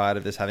sick and tired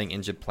of this having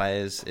injured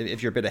players.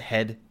 If you're a bit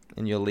ahead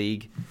in your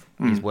league,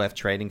 he's worth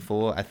trading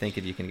for. I think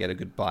if you can get a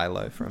good buy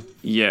low for him.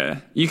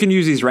 Yeah, you can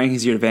use these rankings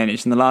to your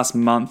advantage. In the last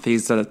month,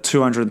 he's at a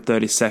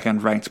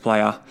 232nd ranked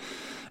player.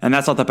 And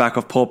that's off the back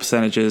of poor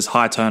percentages,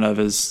 high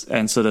turnovers,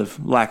 and sort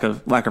of lack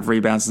of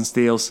rebounds and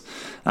steals.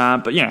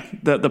 But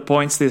the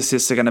points, the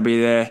assists are going to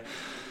be there.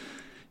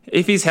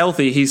 If he's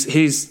healthy,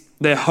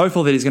 they're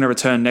hopeful that he's going to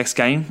return next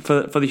game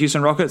for the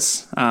Houston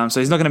Rockets. So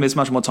he's not going to miss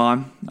much more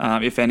time,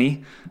 if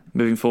any,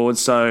 moving forward.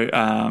 So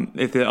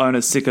if the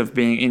owner's sick of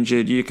being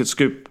injured, you could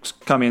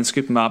come in,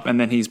 scoop him up, and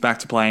then he's back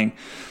to playing.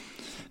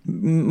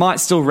 Might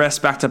still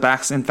rest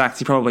back-to-backs. In fact,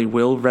 he probably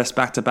will rest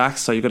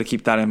back-to-backs, so you've got to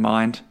keep that in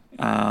mind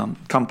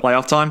come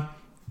playoff time.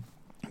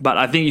 But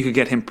I think you could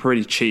get him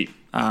pretty cheap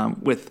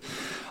with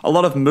a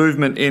lot of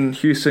movement in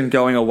Houston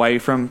going away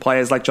from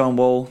players like John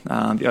Wall.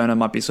 The owner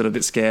might be sort of a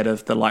bit scared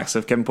of the likes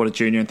of Kevin Porter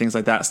Jr. and things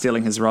like that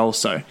stealing his role.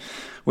 So,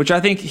 which I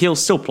think he'll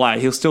still play.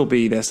 He'll still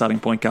be their starting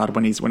point guard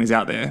when he's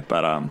out there.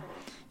 But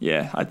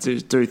I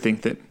do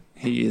think that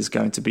he is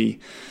going to be,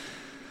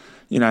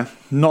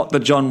 not the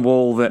John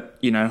Wall that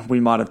we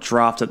might have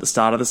drafted at the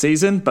start of the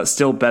season, but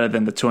still better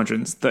than the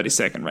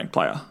 232nd ranked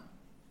player.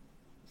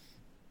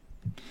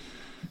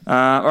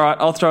 All right,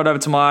 I'll throw it over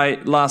to my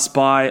last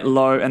buy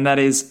low, and that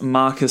is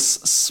Marcus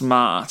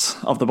Smart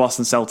of the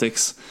Boston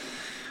Celtics.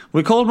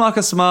 We called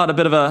Marcus Smart a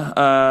bit of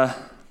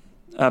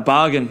a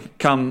bargain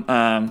come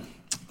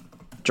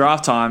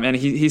draft time, and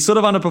he sort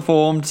of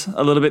underperformed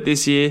a little bit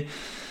this year.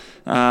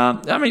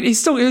 I mean, he's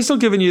still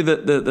giving you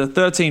the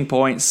 13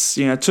 points,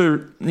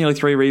 nearly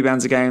 3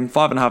 rebounds a game,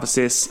 5.5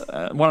 assists,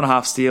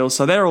 1.5 steals.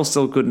 So they're all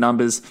still good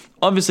numbers.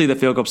 Obviously, the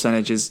field goal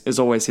percentage is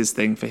always his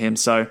thing for him.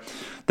 So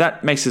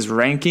that makes his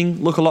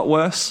ranking look a lot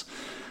worse.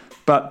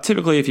 But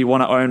typically, if you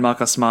want to own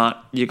Marcus Smart,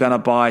 you're going to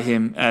buy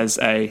him as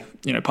a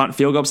punt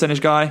field goal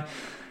percentage guy.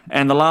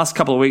 And the last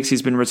couple of weeks,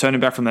 he's been returning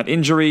back from that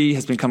injury,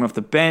 has been coming off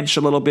the bench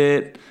a little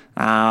bit.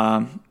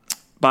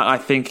 But I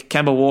think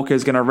Kemba Walker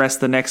is going to rest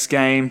the next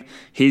game.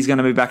 He's going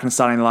to be back in the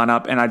starting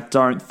lineup, and I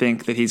don't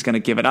think that he's going to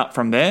give it up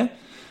from there.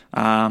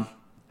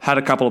 Had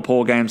a couple of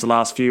poor games the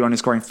last few, only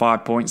scoring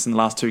 5 points in the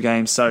last 2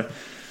 games. So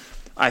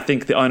I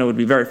think the owner would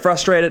be very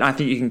frustrated. I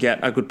think you can get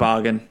a good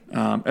bargain.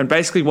 And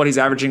basically what he's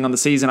averaging on the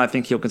season, I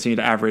think he'll continue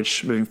to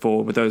average moving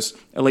forward with those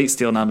elite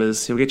steal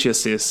numbers. He'll get you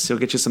assists. He'll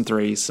get you some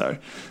threes. So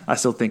I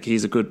still think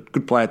he's a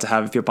good player to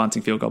have if you're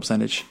punting field goal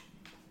percentage.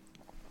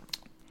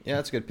 Yeah,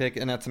 that's a good pick,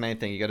 and that's the main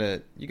thing. You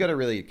gotta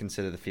really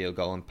consider the field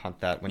goal and punt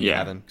that when you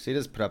have him, because he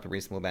does put up a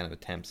reasonable amount of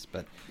attempts.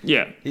 But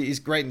he's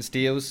great in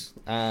steals.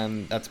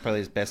 That's probably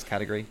his best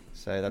category.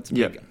 So that's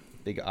a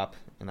big up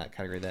in that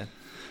category there.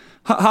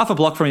 Half a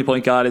block from your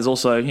point guard is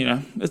also,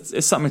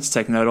 it's something to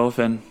take note of,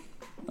 and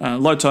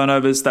low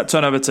turnovers. That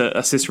turnover to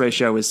assist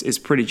ratio is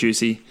pretty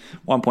juicy.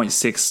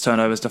 1.6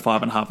 turnovers to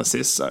 5.5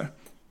 assists. So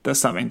that's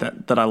something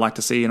that I like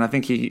to see, and I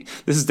think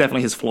this is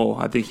definitely his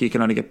floor. I think he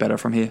can only get better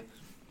from here.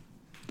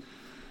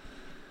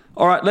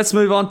 All right, let's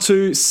move on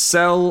to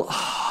sell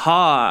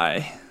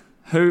high.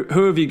 Who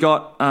have you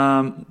got?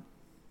 Sell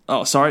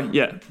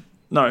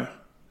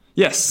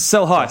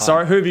high.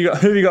 Sorry, who have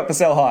you got for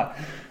sell high?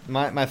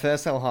 My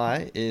first sell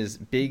high is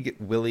Big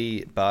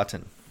Willie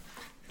Barton.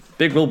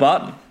 Big Will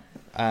Barton.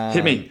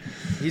 Hit me.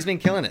 He's been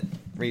killing it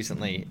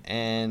recently,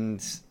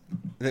 and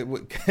do you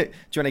want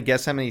to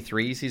guess how many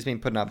threes he's been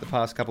putting up the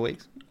past couple of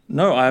weeks?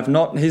 No, I have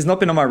not. He's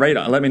not been on my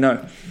radar. Let me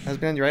know. Has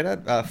been on your radar?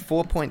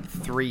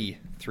 4.3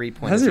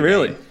 3-pointers. Has he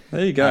really?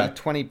 There you go.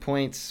 20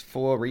 points,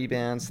 4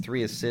 rebounds,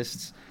 3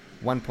 assists,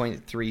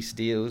 1.3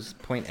 steals,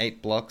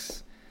 0.8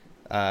 blocks,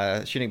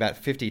 shooting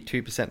about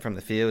 52% from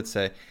the field.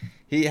 So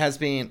he has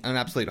been an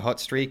absolute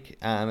hot streak.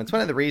 It's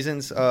one of the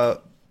reasons,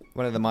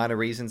 one of the minor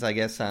reasons, I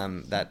guess,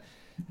 that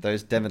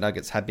those Denver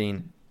Nuggets have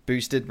been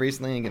boosted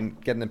recently and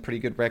getting a pretty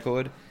good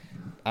record.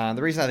 The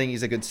reason I think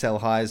he's a good sell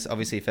high is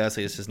obviously,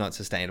 firstly, this is not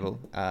sustainable.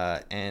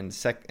 And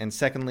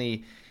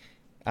secondly,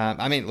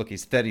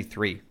 he's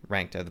 33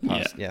 ranked over the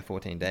past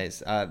 14 days.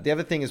 The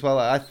other thing as well,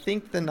 I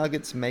think the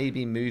Nuggets may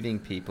be moving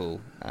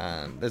people.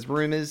 There's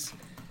rumors,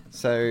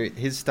 so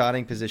his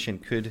starting position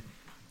could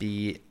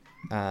be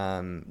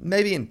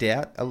maybe in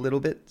doubt a little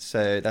bit.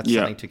 So that's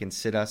something to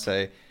consider.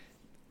 So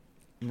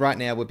right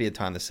now would be a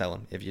time to sell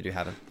him if you do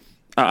have him.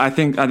 I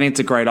think it's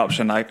a great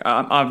option.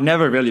 I've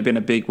never really been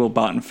a big Will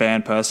Barton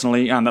fan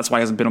personally, and that's why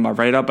he hasn't been on my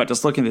radar. But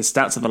just looking at his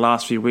stats of the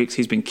last few weeks,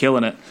 he's been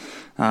killing it.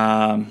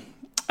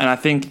 And I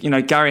think,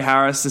 Gary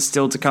Harris is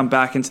still to come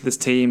back into this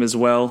team as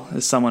well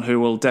as someone who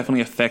will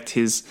definitely affect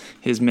his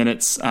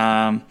minutes.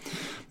 Not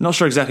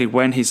sure exactly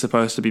when he's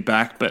supposed to be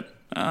back, but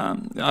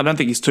I don't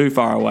think he's too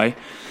far away.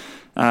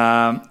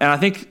 And I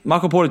think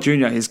Michael Porter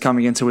Jr. is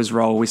coming into his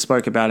role. We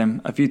spoke about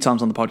him a few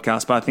times on the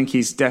podcast, but I think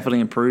he's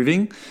definitely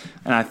improving.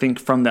 And I think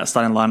from that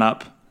starting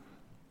lineup,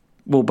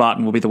 Will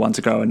Barton will be the one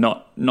to go and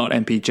not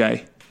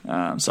MPJ.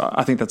 So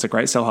I think that's a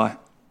great sell high.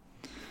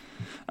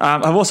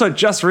 I've also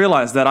just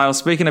realised that I was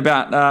speaking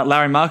about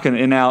Larry Markin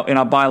in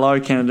our buy low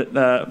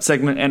candidate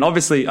segment, and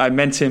obviously I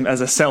meant him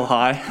as a sell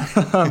high.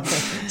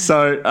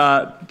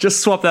 So just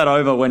swap that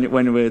over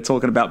when we're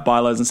talking about buy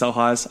lows and sell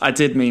highs. I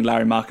did mean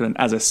Larry Markin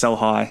as a sell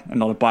high and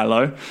not a buy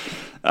low.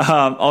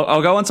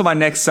 I'll go on to my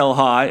next sell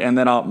high, and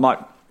then I might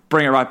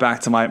bring it right back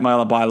to my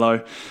other buy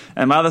low.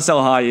 And my other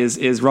sell high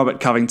is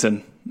Robert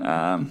Covington.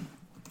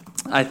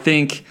 I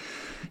think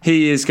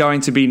he is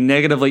going to be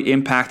negatively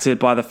impacted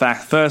by the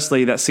fact,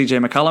 firstly, that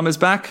CJ McCollum is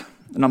back,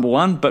 number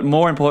one, but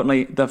more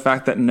importantly, the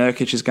fact that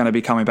Nurkic is going to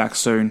be coming back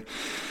soon.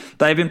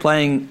 They've been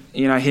playing,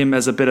 him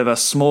as a bit of a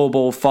small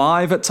ball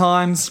 5 at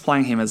times,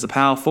 playing him as a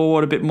power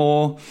forward a bit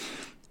more.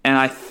 And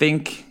I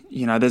think,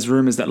 there's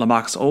rumors that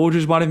LaMarcus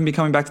Aldridge might even be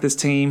coming back to this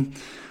team.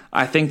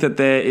 I think that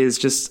there is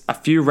just a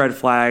few red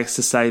flags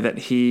to say that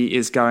he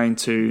is going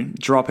to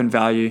drop in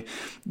value.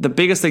 The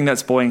biggest thing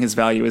that's buoying his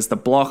value is the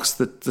blocks,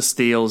 the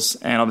steals,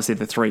 and obviously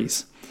the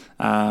threes.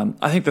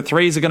 I think the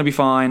threes are going to be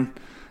fine.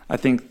 I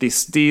think the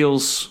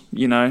steals,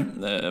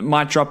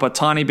 might drop a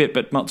tiny bit,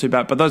 but not too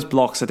bad. But those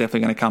blocks are definitely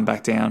going to come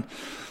back down.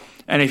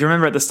 And if you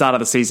remember at the start of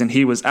the season,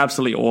 he was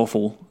absolutely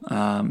awful.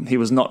 He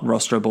was not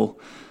rosterable.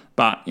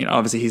 But,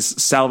 obviously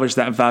he's salvaged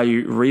that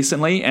value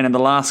recently. And in the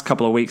last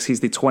couple of weeks, he's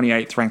the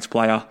 28th ranked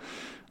player,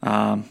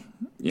 on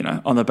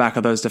the back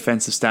of those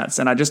defensive stats.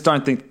 And I just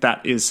don't think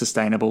that is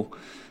sustainable.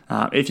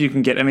 If you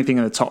can get anything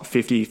in the top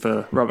 50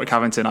 for Robert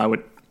Covington, I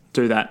would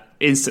do that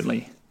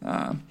instantly.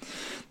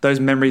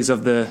 Those memories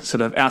of the sort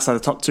of outside the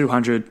top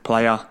 200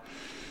 player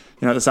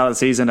at the start of the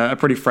season are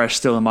pretty fresh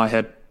still in my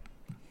head.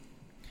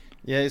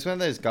 Yeah, he's one of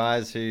those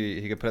guys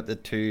who could put up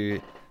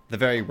the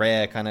very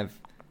rare kind of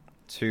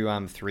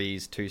 2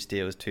 threes, 2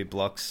 steals, 2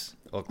 blocks,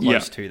 or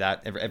close to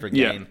that every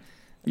game.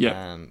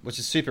 Which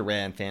is super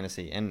rare in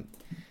fantasy. And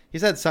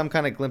he's had some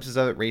kind of glimpses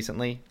of it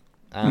recently,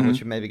 which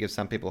would maybe give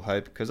some people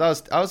hope. Because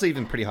I was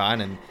even pretty high on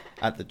him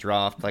at the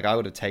draft. Like, I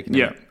would have taken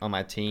him on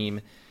my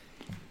team.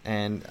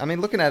 And, I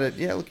mean, looking at it,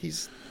 look,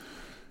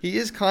 he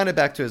is kind of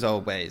back to his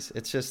old ways.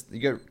 It's just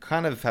you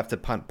kind of have to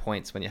punt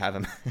points when you have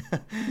him.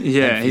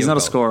 He's not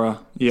a scorer.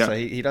 Yeah, so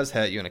he does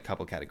hurt you in a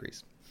couple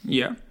categories.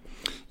 Yeah.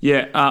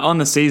 On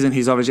the season,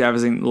 he's obviously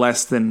averaging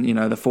less than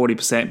the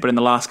 40%, but in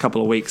the last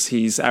couple of weeks,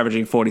 he's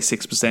averaging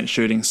 46%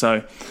 shooting.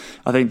 So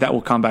I think that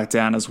will come back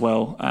down as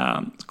well,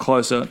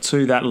 closer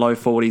to that low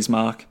 40s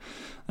mark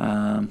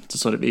to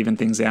sort of even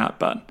things out.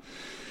 But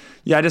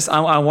yeah,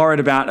 I'm worried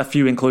about a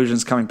few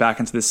inclusions coming back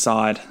into this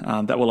side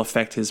that will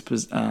affect his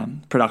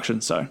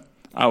production. So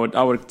I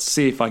would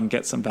see if I can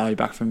get some value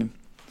back from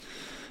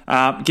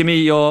him. Give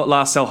me your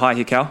last sell high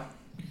here, Cal.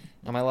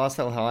 My last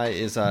sell high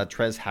is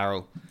Trez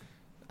Harrell.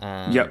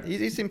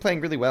 He's been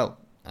playing really well.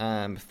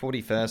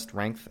 41st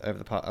ranked over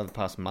the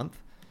past month.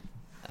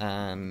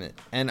 And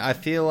I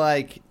feel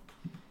like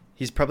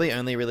he's probably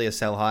only really a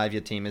sell high if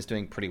your team is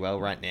doing pretty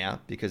well right now,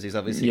 because he's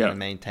obviously going to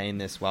maintain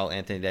this while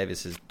Anthony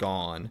Davis is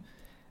gone.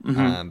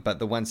 But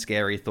the one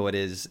scary thought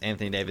is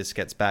Anthony Davis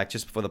gets back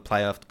just before the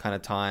playoff kind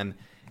of time,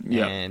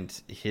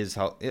 and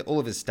all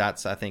of his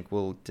stats, I think,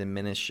 will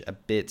diminish a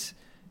bit,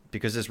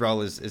 because his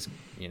role is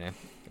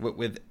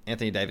with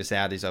Anthony Davis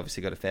out, he's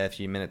obviously got a fair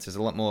few minutes. There's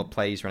a lot more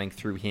plays running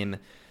through him.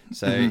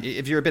 So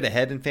if you're a bit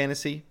ahead in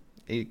fantasy,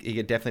 he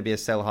could definitely be a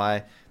sell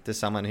high to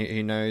someone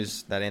who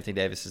knows that Anthony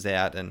Davis is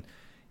out, and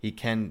he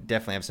can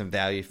definitely have some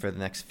value for the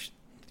next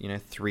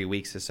 3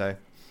 weeks or so.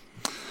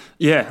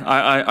 Yeah,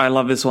 I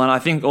love this one. I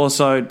think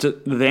also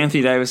the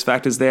Anthony Davis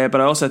factor's there,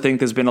 but I also think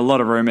there's been a lot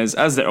of rumors,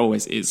 as there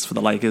always is for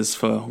the Lakers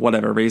for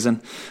whatever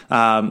reason,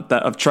 that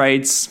of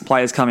trades,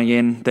 players coming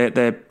in.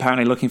 They're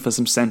apparently looking for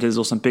some centers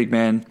or some big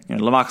men.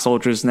 LaMarcus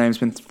Aldridge's name's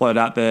been floated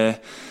out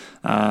there.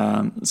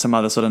 Some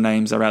other sort of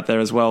names are out there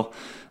as well.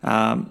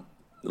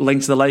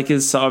 Linked to the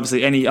Lakers, so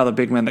obviously any other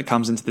big man that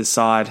comes into this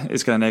side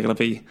is going to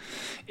negatively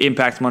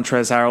impact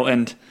Montrezl Harrell,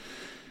 and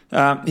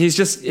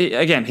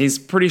he's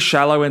pretty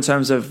shallow in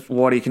terms of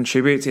what he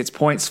contributes. It's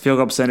points, field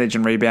goal percentage,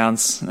 and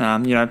rebounds.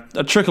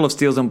 A trickle of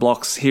steals and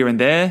blocks here and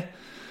there,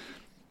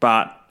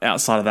 but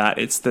outside of that,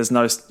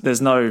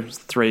 there's no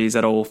threes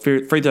at all.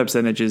 Free throw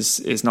percentage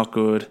is not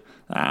good.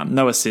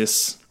 No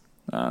assists.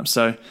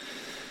 Someone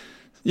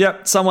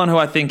who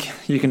I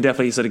think you can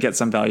definitely sort of get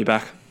some value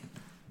back.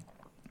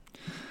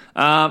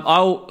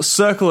 I'll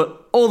circle it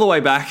all the way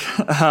back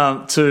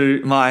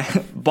to my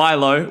buy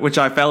low, which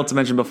I failed to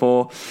mention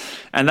before,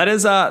 and that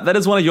is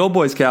one of your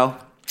boys, Cal,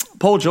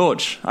 Paul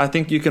George. I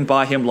think you can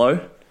buy him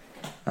low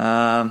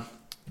because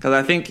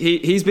I think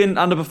he's been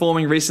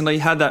underperforming recently.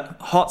 Had that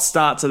hot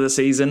start to the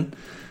season,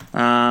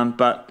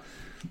 but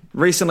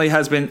recently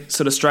has been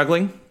sort of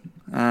struggling.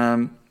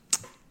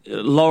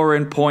 Lower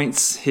in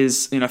points,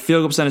 his field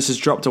goal percentage has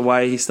dropped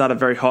away. He started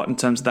very hot in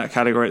terms of that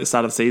category at the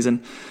start of the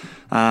season.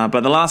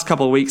 But the last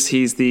couple of weeks,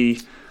 he's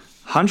the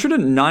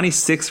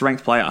 196th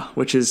ranked player,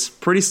 which is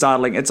pretty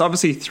startling. It's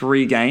obviously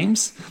 3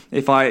 games.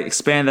 If I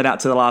expand that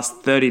out to the last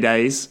 30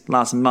 days,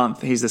 last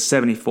month, he's the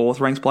 74th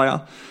ranked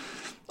player.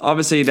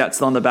 Obviously,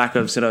 that's on the back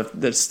of sort of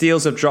the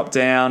steals have dropped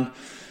down.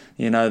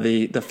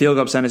 The field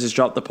goal percentage has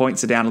dropped. The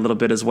points are down a little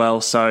bit as well.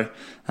 So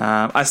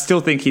I still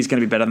think he's going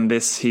to be better than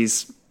this.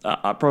 He's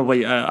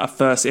probably a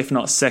first, if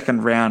not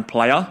second round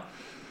player.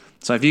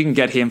 So if you can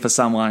get him for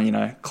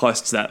someone,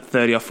 close to that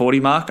 30 or 40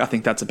 mark, I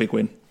think that's a big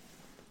win.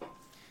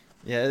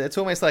 Yeah, it's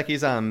almost like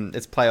he's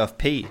it's playoff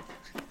P.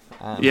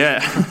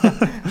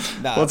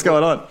 What's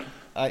going on?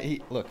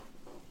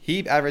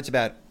 He averaged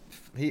about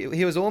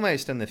he was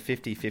almost in the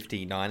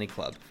 50-50-90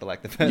 club for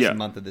like the first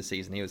month of the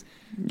season. He was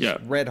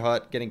red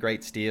hot, getting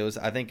great steals.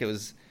 I think it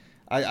was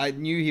I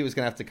knew he was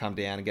going to have to come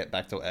down and get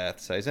back to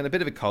earth. So he's in a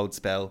bit of a cold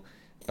spell.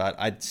 But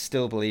I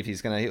still believe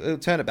he'll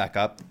turn it back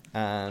up,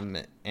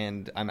 and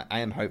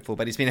I am hopeful.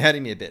 But he's been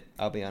hurting me a bit,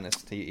 I'll be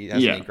honest. He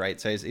hasn't been great.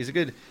 So he's a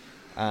good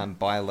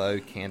buy low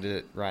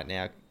candidate right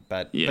now.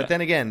 But then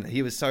again,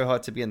 he was so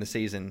hot to be in the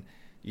season.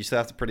 You still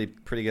have to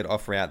pretty good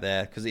offer out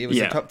there, because he was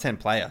a top 10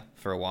 player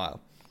for a while.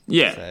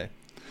 Yeah. So.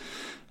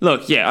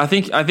 Look, I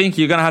think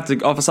you're going to have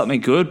to offer something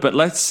good. But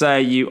let's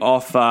say you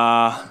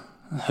offer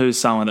who's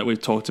someone that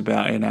we've talked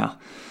about in our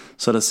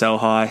sort of sell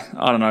high.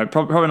 I don't know,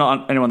 probably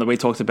not anyone that we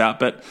talked about,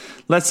 but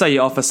let's say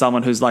you offer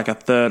someone who's like a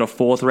 3rd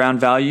or 4th round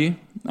value.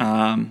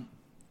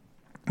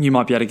 You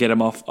might be able to get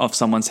him off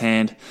someone's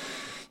hand.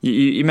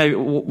 You maybe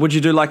would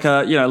you do like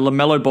a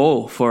LaMelo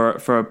Ball for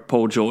a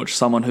Paul George,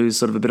 someone who's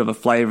sort of a bit of a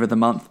flavor of the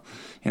month,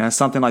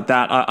 something like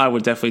that. I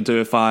would definitely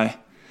do if I,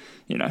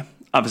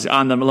 obviously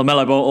I'm the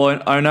LaMelo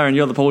Ball owner and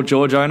you're the Paul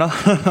George owner.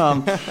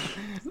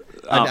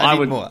 I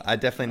need more. I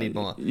definitely need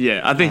more.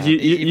 Yeah, I think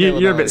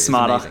you're a bit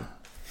smarter.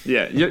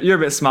 Yeah, you're a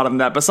bit smarter than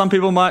that, but some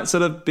people might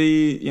sort of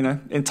be,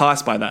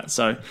 enticed by that.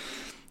 So,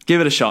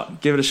 give it a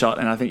shot. Give it a shot,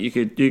 and I think you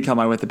could come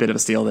away with a bit of a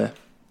steal there.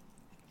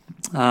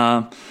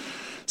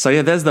 So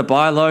yeah, there's the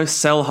buy low,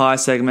 sell high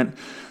segment.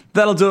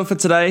 That'll do it for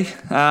today.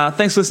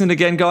 Thanks for listening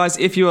again, guys.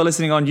 If you are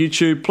listening on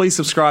YouTube, please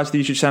subscribe to the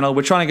YouTube channel.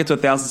 We're trying to get to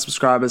 1,000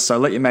 subscribers, so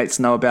let your mates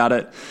know about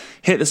it.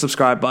 Hit the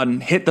subscribe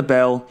button, hit the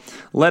bell.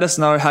 Let us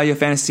know how your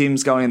fantasy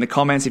team's going in the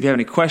comments. If you have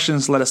any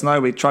questions, let us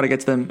know. We try to get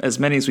to them as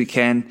many as we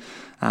can.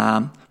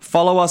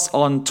 Follow us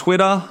on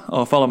Twitter,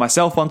 or follow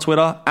myself on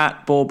Twitter,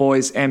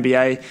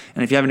 @BallBoysNBA.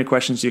 And if you have any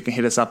questions, you can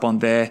hit us up on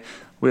there.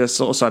 We're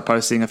also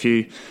posting a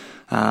few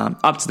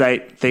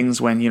up-to-date things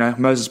when,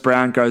 Moses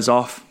Brown goes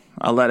off.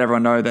 I'll let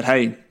everyone know that,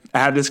 hey, I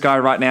have this guy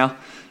right now,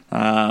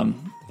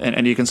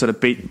 and you can sort of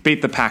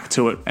beat the pack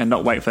to it and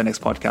not wait for the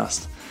next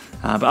podcast.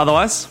 But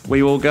otherwise,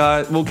 we'll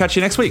catch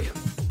you next week.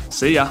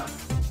 See ya.